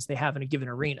competence they have in a given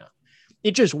arena.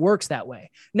 It just works that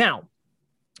way. Now,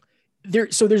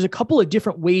 there's a couple of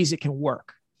different ways it can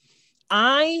work.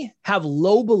 I have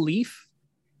low belief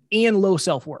and low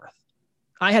self-worth.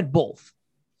 I had both.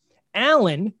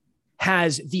 Alan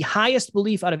has the highest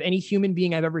belief out of any human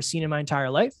being I've ever seen in my entire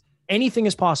life. Anything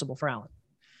is possible for Alan,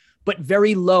 but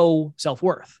very low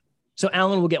self-worth. So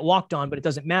Alan will get walked on, but it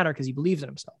doesn't matter because he believes in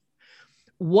himself.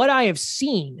 What I have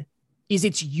seen is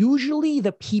it's usually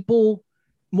the people,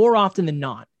 more often than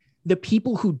not, the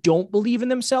people who don't believe in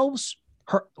themselves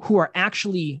who are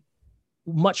actually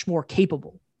much more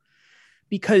capable.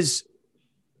 Because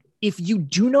if you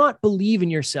do not believe in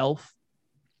yourself,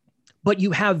 but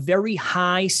you have very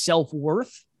high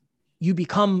self-worth, you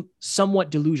become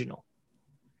somewhat delusional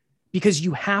because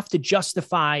you have to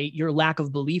justify your lack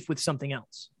of belief with something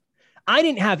else. I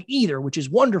didn't have either, which is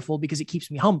wonderful because it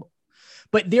keeps me humble.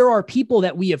 But there are people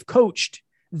that we have coached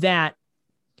that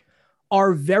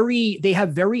they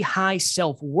have very high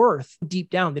self-worth. Deep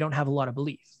down, they don't have a lot of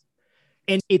belief.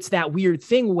 And it's that weird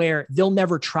thing where they'll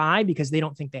never try because they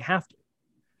don't think they have to.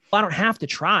 Well, I don't have to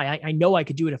try. I know I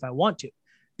could do it if I want to.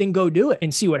 Then go do it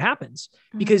and see what happens,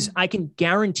 because I can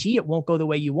guarantee it won't go the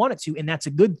way you want it to. And that's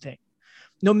a good thing.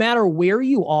 No matter where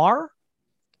you are,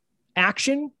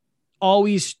 action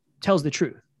always tells the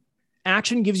truth.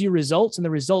 Action gives you results, and the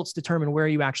results determine where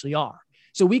you actually are.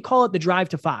 So we call it the drive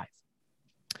to 5.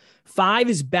 5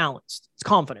 is balanced. It's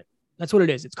confident. That's what it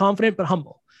is. It's confident, but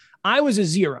humble. I was a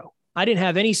 0. I didn't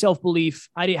have any self-belief.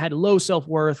 had low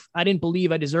self-worth. I didn't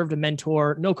believe I deserved a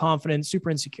mentor, no confidence, super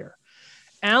insecure.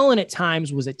 Alan at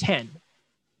times was a 10.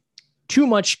 Too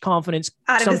much confidence.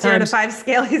 Out of the 0 to 5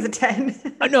 scale, he's a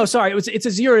 10. No, sorry. It's a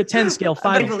 0 to 10 scale.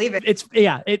 5. I believe it.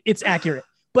 It's accurate.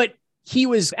 But he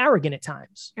was arrogant at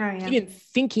times. Oh, yeah. He didn't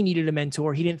think he needed a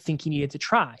mentor. He didn't think he needed to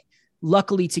try.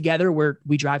 Luckily together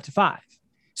we drive to 5.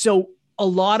 So a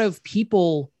lot of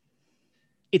people,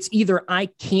 it's either I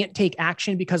can't take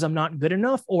action because I'm not good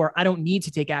enough, or I don't need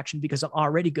to take action because I'm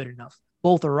already good enough.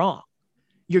 Both are wrong.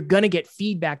 You're going to get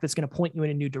feedback that's going to point you in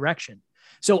a new direction.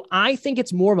 So I think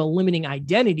it's more of a limiting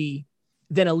identity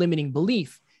than a limiting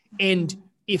belief. And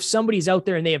if somebody's out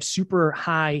there and they have super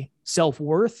high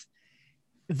self-worth,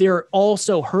 they're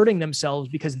also hurting themselves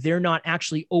because they're not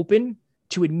actually open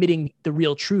to admitting the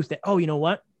real truth that, oh, you know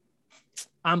what?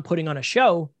 I'm putting on a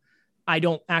show. I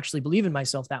don't actually believe in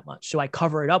myself that much. So I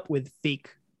cover it up with fake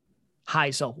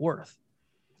high self-worth.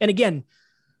 And again,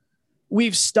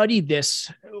 we've studied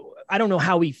this. I don't know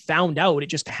how we found out. It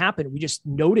just happened. We just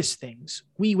noticed things.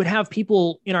 We would have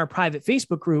people in our private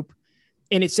Facebook group,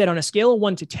 and it said on a scale of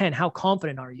 1 to 10, how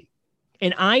confident are you?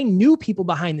 And I knew people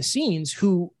behind the scenes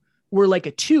who were like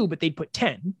a 2, but they'd put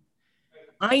 10.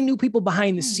 I knew people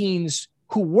behind the scenes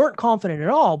who weren't confident at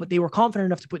all, but they were confident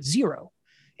enough to put 0.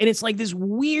 And it's like this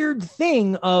weird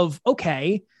thing of,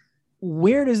 okay,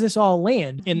 where does this all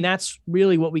land? And that's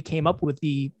really what we came up with,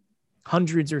 the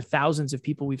hundreds or thousands of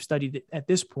people we've studied at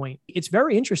this point. It's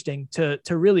very interesting to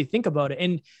really think about it.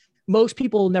 And most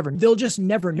people they'll just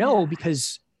never know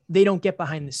because they don't get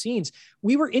behind the scenes.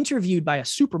 We were interviewed by a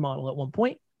supermodel at one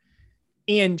point,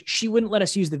 and she wouldn't let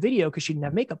us use the video because she didn't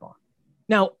have makeup on.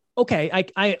 Now, okay,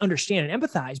 I understand and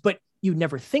empathize, but you'd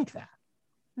never think that,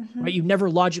 right? You never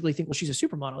logically think, well, she's a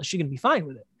supermodel. Is she going to be fine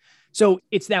with it? So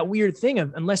it's that weird thing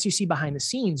of, unless you see behind the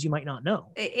scenes, you might not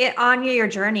know. On your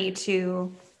journey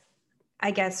to,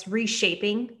 I guess,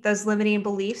 reshaping those limiting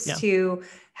beliefs to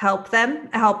help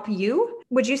you.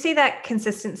 Would you say that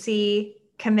consistency,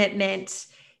 commitment,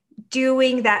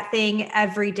 doing that thing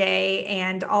every day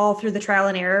and all through the trial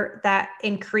and error, that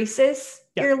increases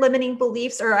your limiting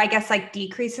beliefs, or I guess like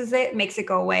decreases it, makes it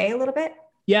go away a little bit?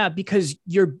 Yeah, because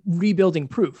you're rebuilding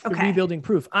proof. You're rebuilding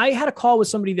proof. I had a call with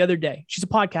somebody the other day. She's a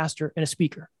podcaster and a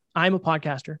speaker. I'm a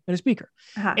podcaster and a speaker.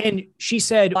 And she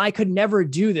said, I could never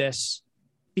do this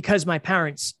because my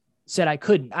parents said I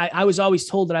couldn't. I was always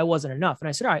told that I wasn't enough. And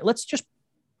I said, all right, let's just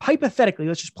hypothetically,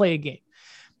 let's just play a game.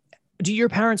 Do your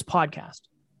parents podcast?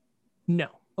 No.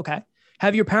 Okay.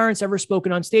 Have your parents ever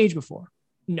spoken on stage before?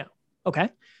 No. Okay.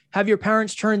 Have your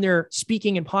parents turned their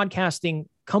speaking and podcasting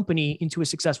company into a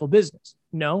successful business?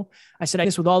 No. I said, I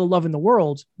guess with all the love in the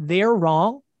world, they're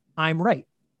wrong. I'm right.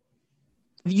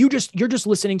 You're just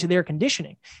listening to their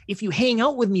conditioning. If you hang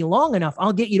out with me long enough,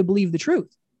 I'll get you to believe the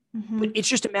truth. But it's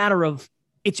just a matter of,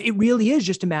 it really is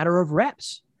just a matter of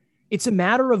reps. It's a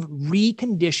matter of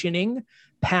reconditioning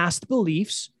past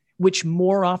beliefs, which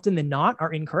more often than not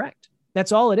are incorrect.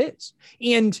 That's all it is.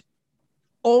 And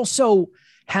also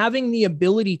having the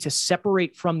ability to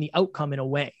separate from the outcome in a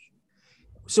way.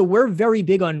 So we're very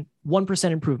big on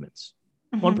 1% improvements,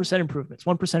 1% improvements,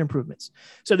 1% improvements.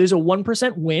 So there's a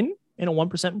 1% win and a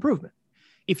 1% improvement.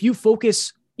 If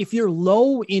you're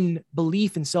low in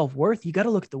belief and self-worth, you got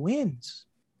to look at the wins.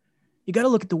 You got to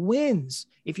look at the wins.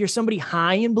 If you're somebody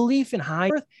high in belief and high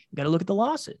worth, you got to look at the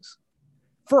losses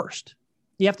first.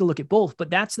 You have to look at both, but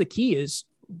that's the key is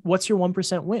what's your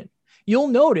 1% win? You'll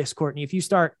notice, Courtney,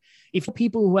 if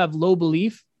people who have low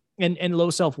belief and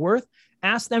low self-worth,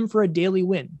 ask them for a daily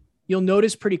win. You'll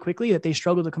notice pretty quickly that they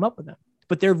struggle to come up with them,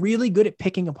 but they're really good at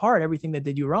picking apart everything that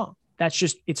they do wrong.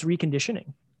 It's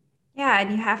reconditioning. Yeah.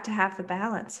 And you have to have the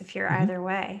balance if you're either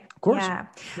way. Of course. Yeah.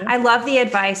 I love the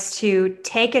advice to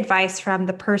take advice from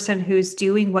the person who's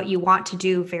doing what you want to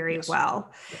do very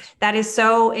well. Yes. That is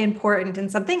so important. And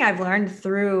something I've learned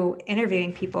through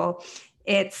interviewing people,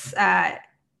 it's,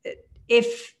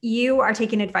 if you are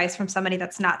taking advice from somebody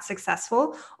that's not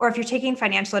successful, or if you're taking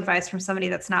financial advice from somebody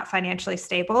that's not financially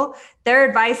stable, their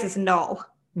advice is null.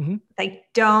 They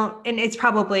don't, and it's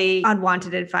probably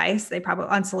unwanted advice. They probably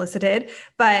unsolicited,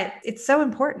 but it's so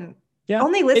important. Yeah.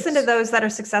 Only listen to those that are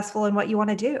successful in what you want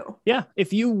to do. Yeah.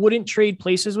 If you wouldn't trade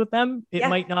places with them, it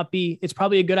might not be, it's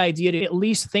probably a good idea to at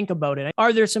least think about it.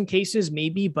 Are there some cases?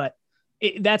 Maybe, but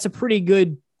that's a pretty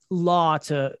good law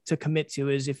to commit to,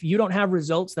 is if you don't have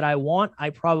results that I want, I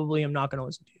probably am not going to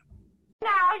listen to you.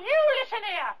 Now you listen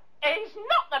here. He's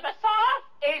not the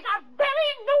Messiah. He's a very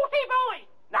naughty boy.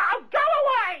 Now go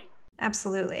away.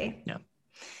 Absolutely. Yeah.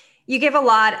 You give a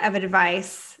lot of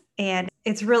advice and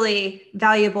it's really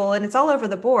valuable and it's all over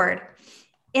the board.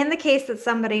 In the case that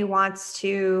somebody wants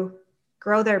to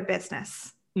grow their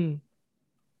business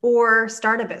or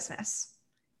start a business,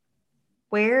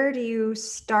 where do you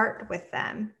start with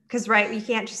them? Because, right, you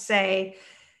can't just say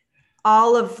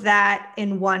all of that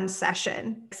in one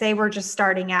session. Say we're just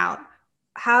starting out.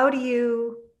 How do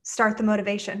you start the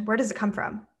motivation? Where does it come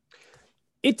from?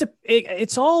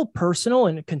 It's all personal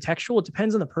and contextual. It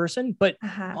depends on the person, but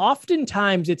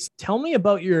oftentimes it's tell me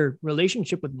about your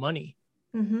relationship with money.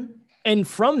 And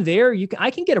from there,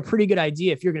 I can get a pretty good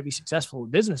idea if you're going to be successful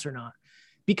in business or not.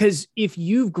 Because if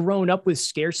you've grown up with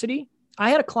scarcity,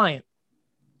 I had a client,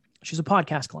 she's a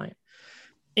podcast client.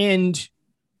 And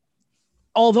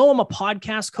although I'm a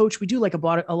podcast coach, we do like a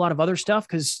lot of other stuff,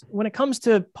 because when it comes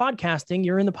to podcasting,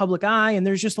 you're in the public eye and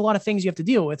there's just a lot of things you have to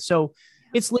deal with. So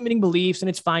it's limiting beliefs and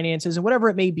it's finances and whatever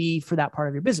it may be for that part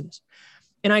of your business.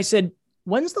 And I said,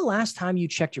 when's the last time you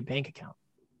checked your bank account?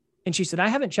 And she said, I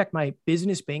haven't checked my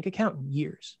business bank account in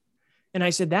years. And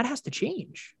I said, that has to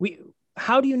change.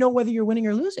 How do you know whether you're winning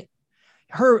or losing?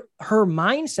 Her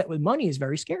mindset with money is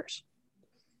very scarce.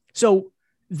 So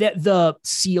that the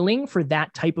ceiling for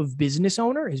that type of business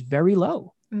owner is very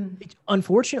low.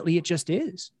 Unfortunately, it just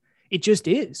is. It just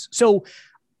is. So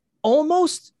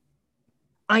almost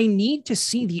I need to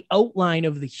see the outline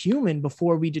of the human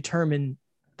before we determine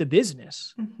the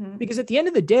business. Because at the end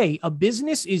of the day, a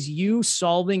business is you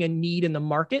solving a need in the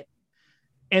market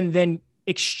and then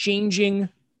exchanging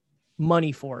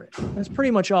money for it. That's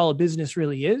pretty much all a business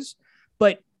really is.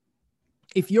 But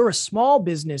if you're a small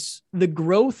business, the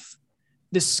growth,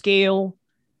 the scale,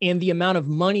 and the amount of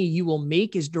money you will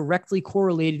make is directly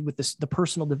correlated with the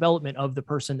personal development of the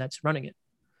person that's running it.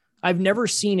 I've never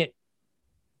seen it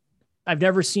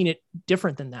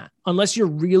different than that, unless you're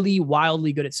really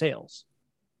wildly good at sales,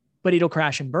 but it'll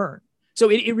crash and burn. So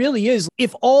it really is,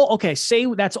 say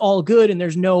that's all good and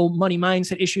there's no money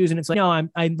mindset issues. And it's like, no,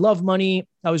 I love money.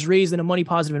 I was raised in a money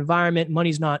positive environment.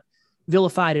 Money's not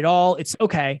vilified at all. It's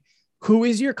okay. Who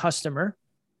is your customer?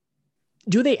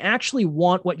 Do they actually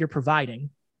want what you're providing?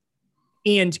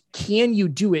 And can you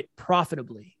do it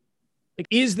profitably? Like,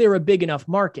 is there a big enough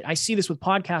market? I see this with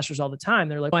podcasters all the time.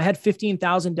 They're like, I had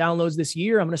 15,000 downloads this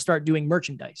year. I'm going to start doing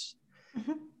merchandise.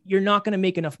 Mm-hmm. You're not going to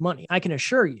make enough money. I can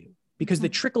assure you, because the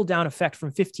trickle down effect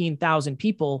from 15,000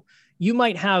 people, you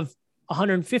might have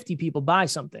 150 people buy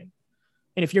something.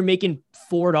 And if you're making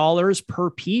 $4 per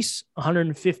piece,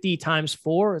 150 times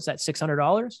 4, is that $600?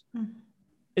 Mm-hmm.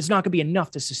 It's not going to be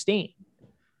enough to sustain.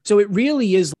 So it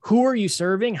really is, who are you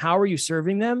serving? How are you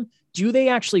serving them? Do they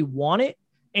actually want it?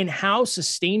 And how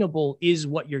sustainable is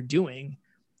what you're doing?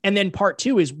 And then part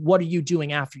 2 is, what are you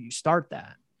doing after you start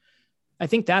that? I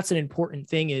think that's an important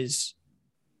thing is,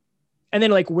 and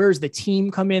then like, where's the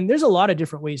team come in? There's a lot of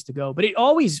different ways to go, but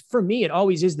for me, it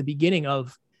always is the beginning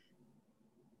of,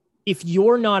 if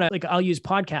you're not I'll use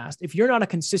podcast. If you're not a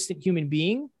consistent human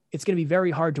being, it's going to be very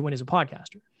hard to win as a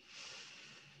podcaster.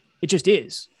 It just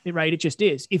is, right? It just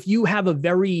is. If you have a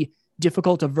very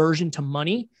difficult aversion to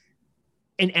money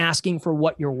and asking for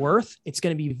what you're worth, it's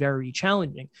going to be very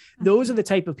challenging. Those are the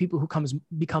type of people who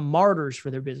become martyrs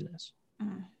for their business,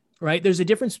 right? There's a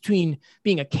difference between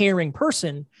being a caring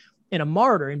person and a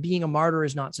martyr, and being a martyr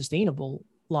is not sustainable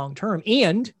long-term.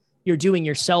 And you're doing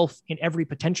yourself and every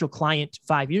potential client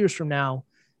 5 years from now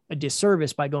a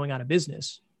disservice by going out of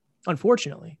business,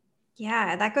 unfortunately.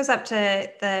 Yeah, that goes up to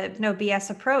the no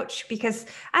BS approach, because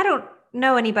I don't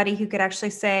know anybody who could actually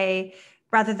say,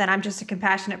 rather than I'm just a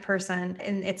compassionate person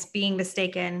and it's being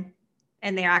mistaken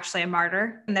and they're actually a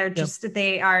martyr and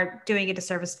they are doing a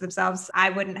disservice to themselves. I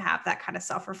wouldn't have that kind of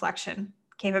self-reflection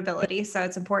capability. So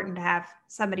it's important to have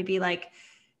somebody be like,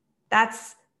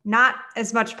 that's not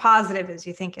as much positive as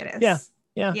you think it is.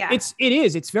 Yeah.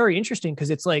 It's very interesting, because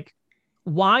it's like,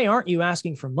 why aren't you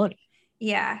asking for money?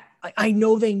 Yeah. I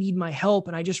know they need my help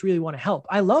and I just really want to help.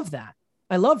 I love that.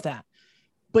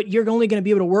 But you're only going to be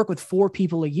able to work with 4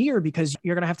 people a year because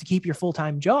you're going to have to keep your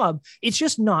full-time job.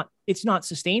 It's not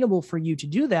sustainable for you to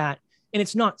do that. And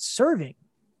it's not serving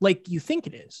like you think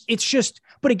it is.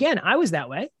 But again, I was that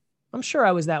way. I'm sure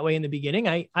I was that way in the beginning.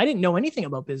 I didn't know anything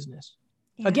about business.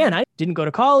 Yeah. Again, I didn't go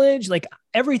to college. Like,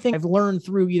 everything I've learned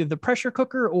through either the pressure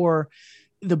cooker or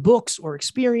the books or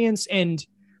experience. And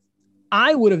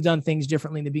I would have done things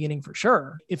differently in the beginning for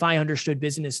sure, if I understood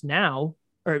business now,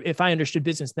 or if I understood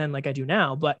business then like I do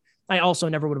now, but I also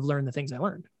never would have learned the things I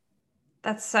learned.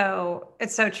 It's so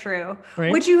true.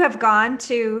 Right? Would you have gone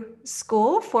to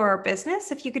school for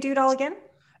business if you could do it all again?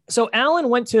 So Alan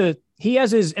he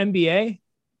has his MBA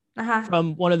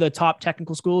from one of the top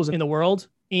technical schools in the world.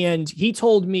 And he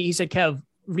told me, he said, Kev,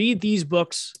 read these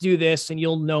books, do this, and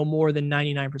you'll know more than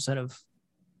 99% of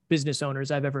business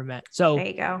owners I've ever met. So there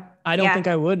you go. I don't think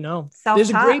I would. No. Self-taught. There's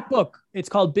a great book. It's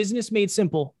called Business Made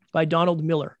Simple by Donald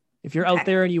Miller. If you're out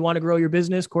there and you want to grow your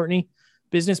business, Courtney,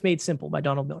 Business Made Simple by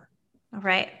Donald Miller. All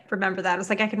right. Remember that. I was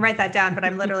like, I can write that down, but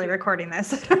I'm literally recording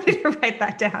this. I don't need to write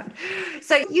that down.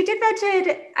 So you did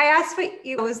mention, I asked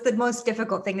what was the most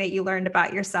difficult thing that you learned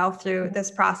about yourself through this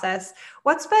process.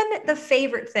 What's been the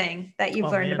favorite thing that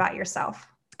you've learned about yourself?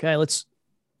 Okay, let's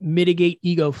mitigate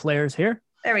ego flares here.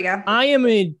 There we go. I am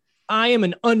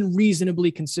an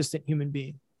unreasonably consistent human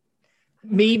being.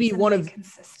 Maybe one of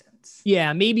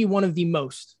the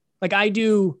most. Like I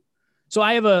do.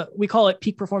 So we call it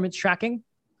peak performance tracking.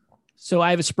 So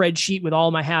I have a spreadsheet with all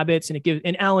my habits,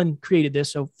 and Alan created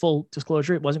this. So full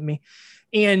disclosure, it wasn't me.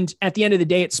 And at the end of the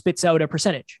day, it spits out a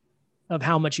percentage of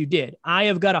how much you did. I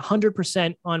have got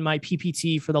 100% on my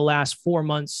PPT for the last 4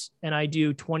 months, and I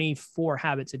do 24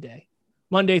 habits a day,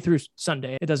 Monday through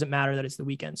Sunday. It doesn't matter that it's the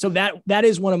weekend. So that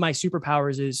is one of my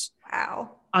superpowers is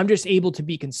wow. I'm just able to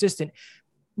be consistent.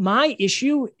 My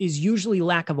issue is usually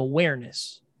lack of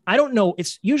awareness. I don't know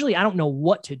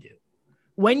what to do.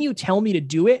 When you tell me to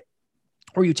do it,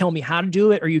 or you tell me how to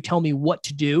do it, or you tell me what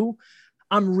to do,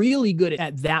 I'm really good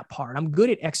at that part. I'm good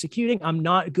at executing. I'm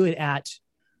not good at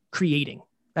creating.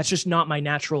 That's just not my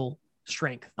natural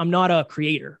strength. I'm not a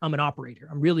creator. I'm an operator.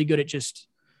 I'm really good at just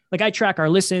like, I track our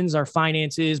listens, our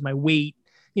finances, my weight.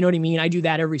 You know what I mean? I do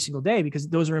that every single day because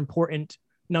those are important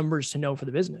numbers to know for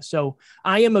the business. So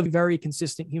I am a very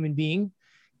consistent human being,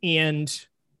 and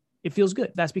it feels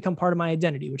good. That's become part of my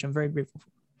identity, which I'm very grateful for.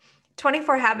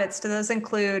 24 habits, do those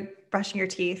include brushing your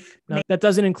teeth? No, that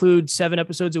doesn't include 7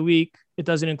 episodes a week. It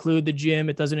doesn't include the gym.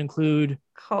 It doesn't include...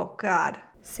 Oh, God.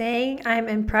 Saying I'm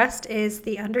impressed is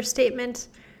the understatement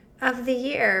of the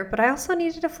year, but I also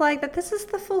needed to flag that this is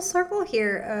the full circle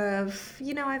here of,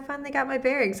 I finally got my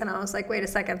bearings, and I was like, wait a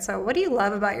second, so what do you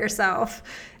love about yourself?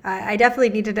 I definitely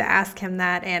needed to ask him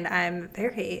that, and I'm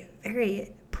very,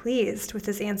 very pleased with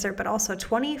his answer, but also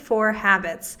 24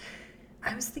 habits.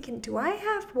 I was thinking, do I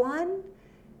have one?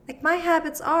 Like, my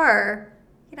habits are,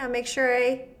 make sure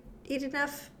I eat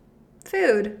enough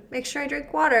food, make sure I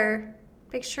drink water,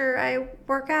 make sure I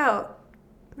work out,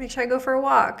 make sure I go for a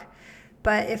walk.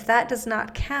 But if that does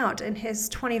not count in his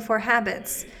 24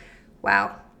 habits,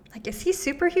 wow. Like, is he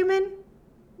superhuman?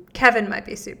 Kevin might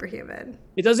be superhuman.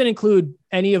 It doesn't include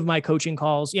any of my coaching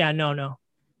calls. Yeah, no.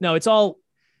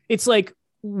 It's like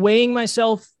weighing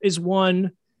myself is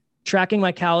one, tracking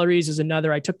my calories is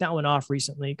another. I took that one off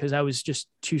recently because I was just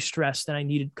too stressed and I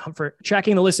needed comfort.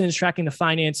 Tracking the listens, tracking the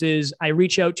finances. I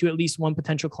reach out to at least one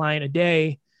potential client a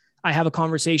day. I have a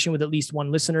conversation with at least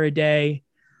one listener a day.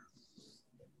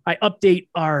 I update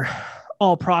our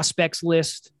all prospects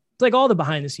list. It's like all the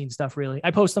behind the scenes stuff, really.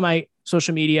 I post on my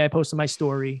social media. I post on my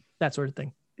story, that sort of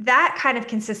thing. That kind of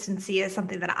consistency is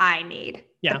something that I need.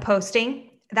 Yeah. The posting,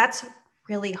 that's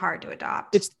really hard to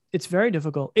adopt. It's very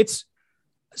difficult.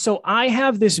 So I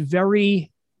have this very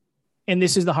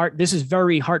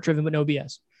heart driven, but no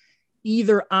BS.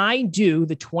 Either I do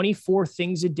the 24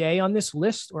 things a day on this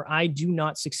list, or I do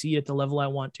not succeed at the level I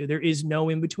want to. There is no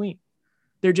in between.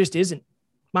 There just isn't.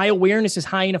 My awareness is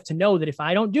high enough to know that if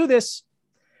I don't do this,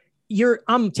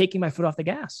 I'm taking my foot off the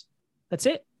gas. That's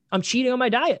it. I'm cheating on my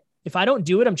diet. If I don't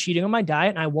do it, I'm cheating on my diet,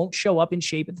 and I won't show up in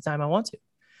shape at the time I want to.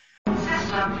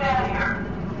 System failure.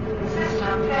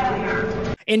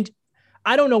 And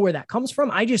I don't know where that comes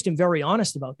from. I just am very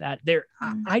honest about that.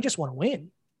 I just want to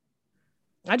win.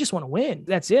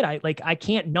 That's it. I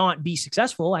can't not be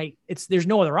successful. There's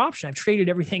no other option. I've traded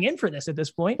everything in for this at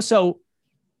this point. So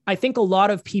I think a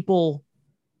lot of people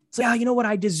say, oh, you know what?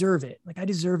 I deserve it. Like, I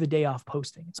deserve a day off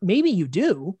posting. Maybe you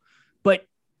do, but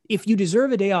if you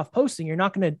deserve a day off posting,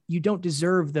 you don't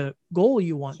deserve the goal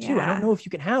you want to. I don't know if you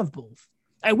can have both.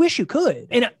 I wish you could.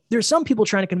 And there's some people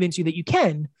trying to convince you that you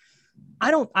can.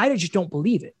 I just don't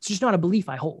believe it. It's just not a belief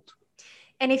I hold.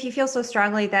 And if you feel so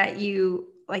strongly that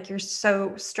you're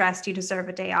so stressed, you deserve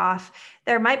a day off,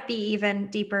 there might be even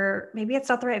deeper, maybe it's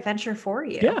not the right venture for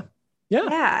you.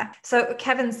 Yeah. So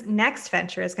Kevin's next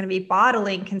venture is going to be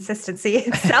bottling consistency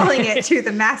and selling it to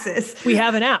the masses. We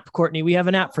have an app, Courtney. We have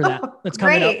an app for that. That's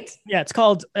coming up. Yeah, it's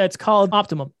called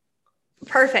Optimum.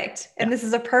 Perfect. And this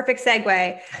is a perfect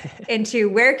segue into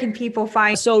where can people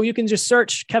find. So you can just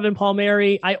search Kevin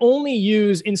Palmieri. I only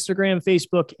use Instagram,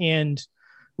 Facebook, and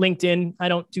LinkedIn. I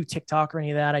don't do TikTok or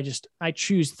any of that. I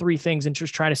choose 3 things and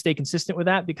just try to stay consistent with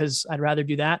that because I'd rather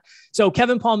do that. So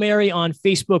Kevin Palmieri on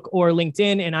Facebook or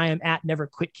LinkedIn, and I am at Never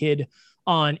Quit Kid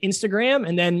on Instagram.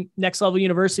 And then Next Level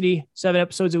University, 7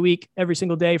 episodes a week, every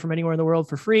single day from anywhere in the world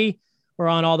for free. We're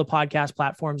on all the podcast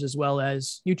platforms as well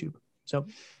as YouTube. So.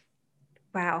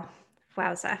 Wow.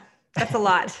 Wowza. That's a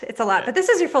lot. It's a lot, but this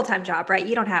is your full-time job, right?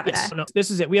 You don't have it. No, this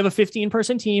is it. We have a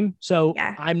 15-person team. So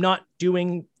I'm not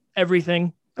doing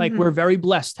everything. Like we're very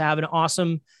blessed to have an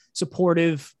awesome,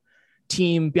 supportive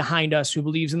team behind us who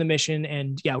believes in the mission.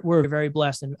 And we're very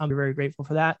blessed. And I'm very grateful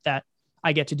for that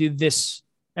I get to do this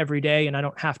every day and I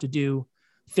don't have to do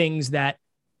things that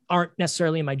aren't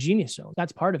necessarily in my genius zone.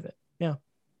 That's part of it. Yeah.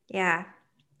 Yeah.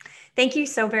 Thank you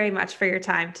so very much for your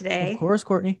time today. Of course,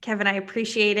 Courtney. Kevin, I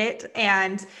appreciate it.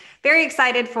 And very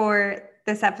excited for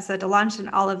this episode to launch and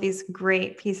all of these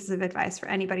great pieces of advice for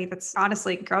anybody that's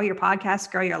honestly grow your podcast,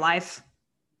 grow your life.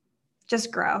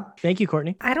 Just grow. Thank you,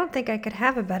 Courtney. I don't think I could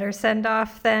have a better send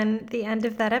off than the end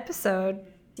of that episode.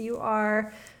 You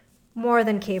are more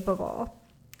than capable.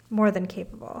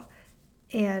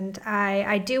 And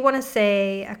I do want to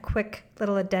say a quick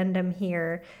little addendum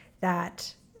here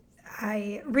that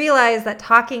I realize that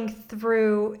talking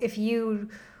through, if you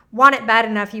want it bad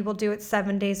enough, you will do it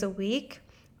 7 days a week,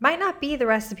 might not be the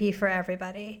recipe for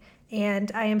everybody.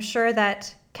 And I am sure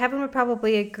that Kevin would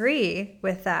probably agree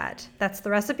with that. That's the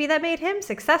recipe that made him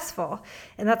successful.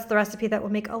 And that's the recipe that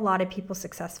will make a lot of people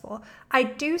successful. I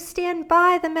do stand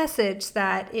by the message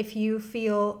that if you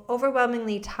feel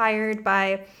overwhelmingly tired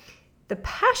by the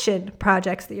passion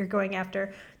projects that you're going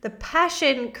after, the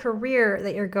passion career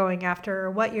that you're going after,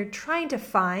 or what you're trying to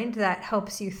find that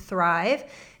helps you thrive,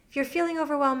 if you're feeling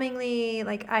overwhelmingly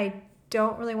like, I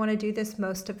don't really want to do this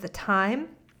most of the time,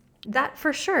 that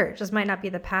for sure just might not be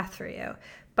the path for you.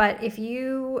 But if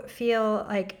you feel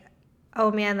like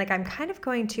oh man, like I'm kind of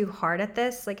going too hard at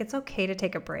this. Like it's okay to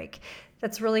take a break.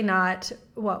 That's really not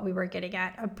what we were getting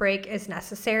at. A break is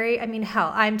necessary. I mean,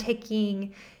 hell, I'm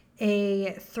taking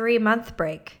a 3-month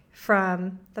break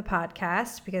from the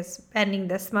podcast because ending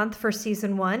this month for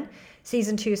season 1.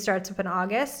 Season 2 starts up in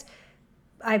August.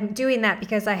 I'm doing that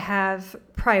because I have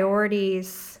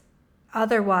priorities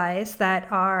otherwise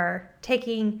that are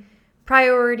taking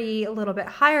priority a little bit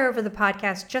higher over the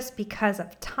podcast just because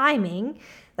of timing,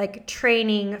 like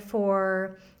training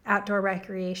for outdoor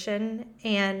recreation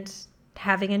and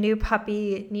having a new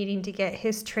puppy, needing to get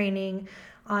his training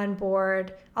on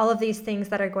board, all of these things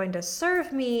that are going to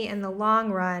serve me in the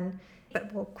long run,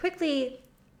 but will quickly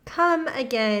come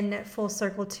again full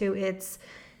circle to its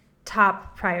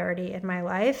top priority in my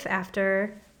life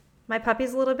after my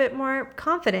puppy's a little bit more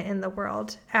confident in the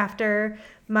world, after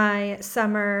my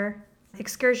summer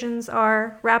excursions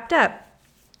are wrapped up.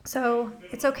 So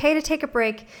it's okay to take a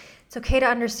break. It's okay to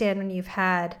understand when you've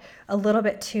had a little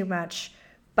bit too much.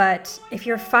 But if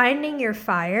you're finding your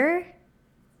fire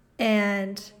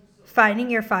and finding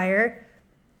your fire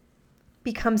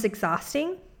becomes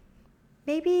exhausting,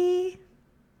 maybe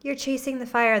you're chasing the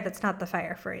fire that's not the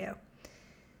fire for you,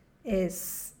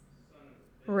 is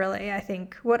really, I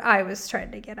think, what I was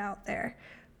trying to get out there.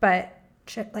 But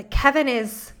like Kevin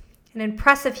is an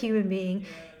impressive human being.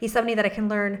 He's somebody that I can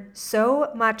learn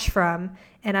so much from,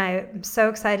 and I'm so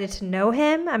excited to know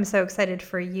him. I'm so excited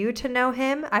for you to know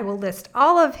him. I will list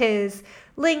all of his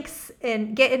links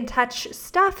and get in touch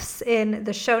stuffs in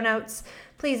the show notes.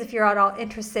 Please, if you're at all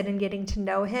interested in getting to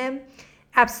know him,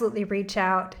 absolutely reach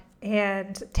out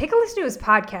and take a listen to his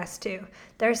podcast too.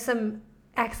 There's some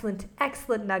excellent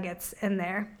nuggets in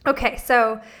there. Okay,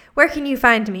 so where can you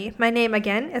find me? My name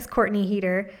again is Courtney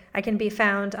Heater. I can be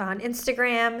found on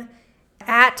Instagram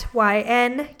at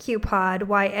YNQPod.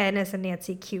 YN is a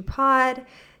Nancy Q Pod.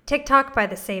 TikTok by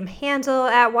the same handle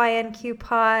at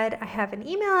YNQPod. I have an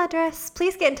email address.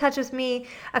 Please get in touch with me.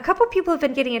 A couple people have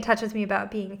been getting in touch with me about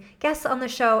being guests on the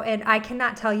show, and I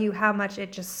cannot tell you how much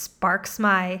it just sparks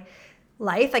my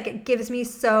life. Like, it gives me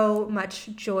so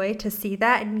much joy to see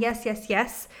that. And yes,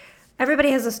 everybody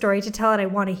has a story to tell and I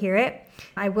want to hear it.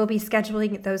 I will be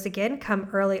scheduling those again come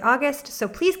early August. So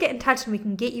please get in touch and we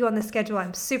can get you on the schedule.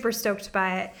 I'm super stoked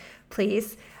by it.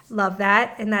 Please. Love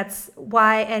that. And that's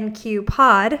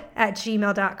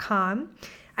ynqpod@gmail.com.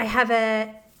 I have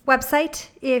a website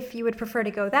if you would prefer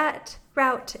to go that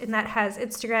route, and that has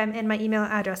Instagram and my email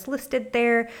address listed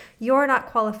there,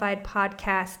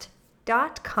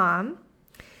 yournotqualifiedpodcast.com.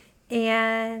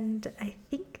 And I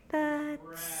think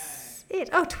that's it.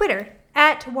 Oh, Twitter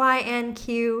at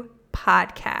YNQ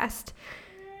Podcast.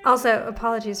 Also,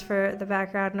 apologies for the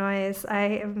background noise.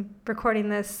 I am recording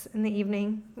this in the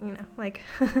evening,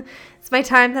 it's my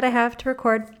time that I have to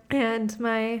record. And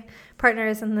my partner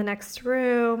is in the next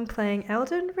room playing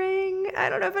Elden Ring. I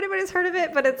don't know if anybody's heard of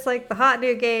it, but it's like the hot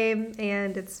new game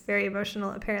and it's very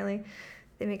emotional. Apparently,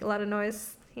 they make a lot of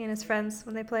noise, he and his friends,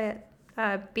 when they play it,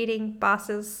 beating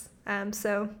bosses.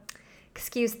 So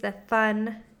excuse the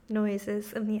fun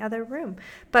noises in the other room.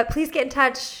 But please get in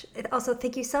touch. Also,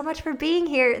 thank you so much for being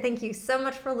here. Thank you so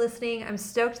much for listening. I'm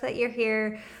stoked that you're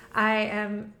here. I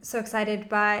am so excited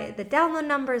by the download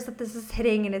numbers that this is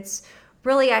hitting, and it's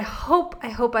really, I hope,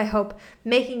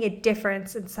 making a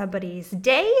difference in somebody's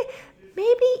day,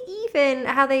 maybe even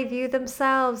how they view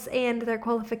themselves and their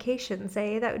qualifications.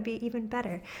 That would be even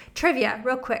better. Trivia,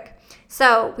 real quick.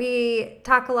 So we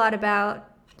talk a lot about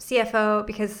CFO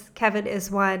because Kevin is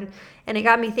one, and it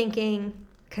got me thinking,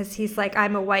 because he's like,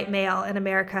 I'm a white male in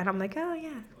America, and I'm like, oh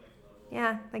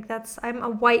yeah, like I'm a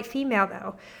white female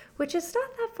though, which is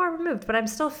not that far removed, but I'm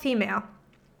still female,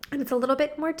 and it's a little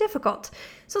bit more difficult.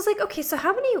 So it's like, okay, so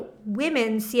how many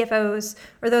women CFOs,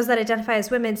 or those that identify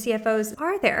as women CFOs,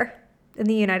 are there in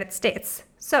the United States?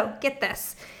 So get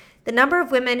this, the number of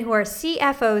women who are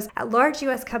CFOs at large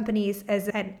U.S. companies is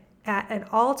at an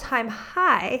all-time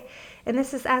high, and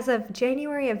this is as of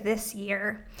January of this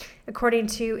year, according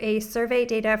to a survey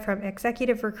data from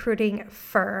executive recruiting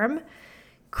firm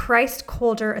Christ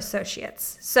Colder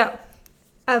Associates. So,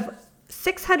 of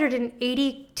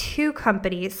 682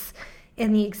 companies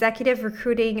in the executive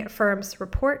recruiting firm's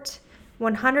report,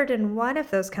 101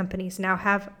 of those companies now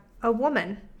have a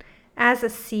woman as a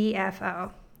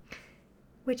CFO,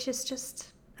 which is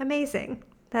just amazing.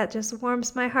 That just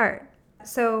warms my heart.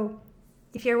 So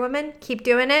if you're a woman, keep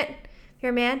doing it. If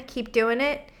you're a man, keep doing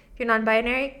it. If you're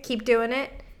non-binary, keep doing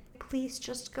it. Please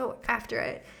just go after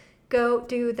it. Go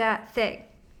do that thing.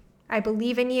 I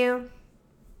believe in you.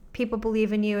 People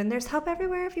believe in you. And there's help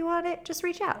everywhere. If you want it, just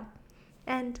reach out.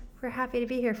 And we're happy to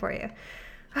be here for you.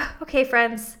 Okay,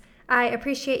 friends. I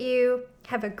appreciate you.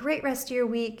 Have a great rest of your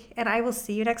week, and I will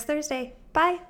see you next Thursday. Bye.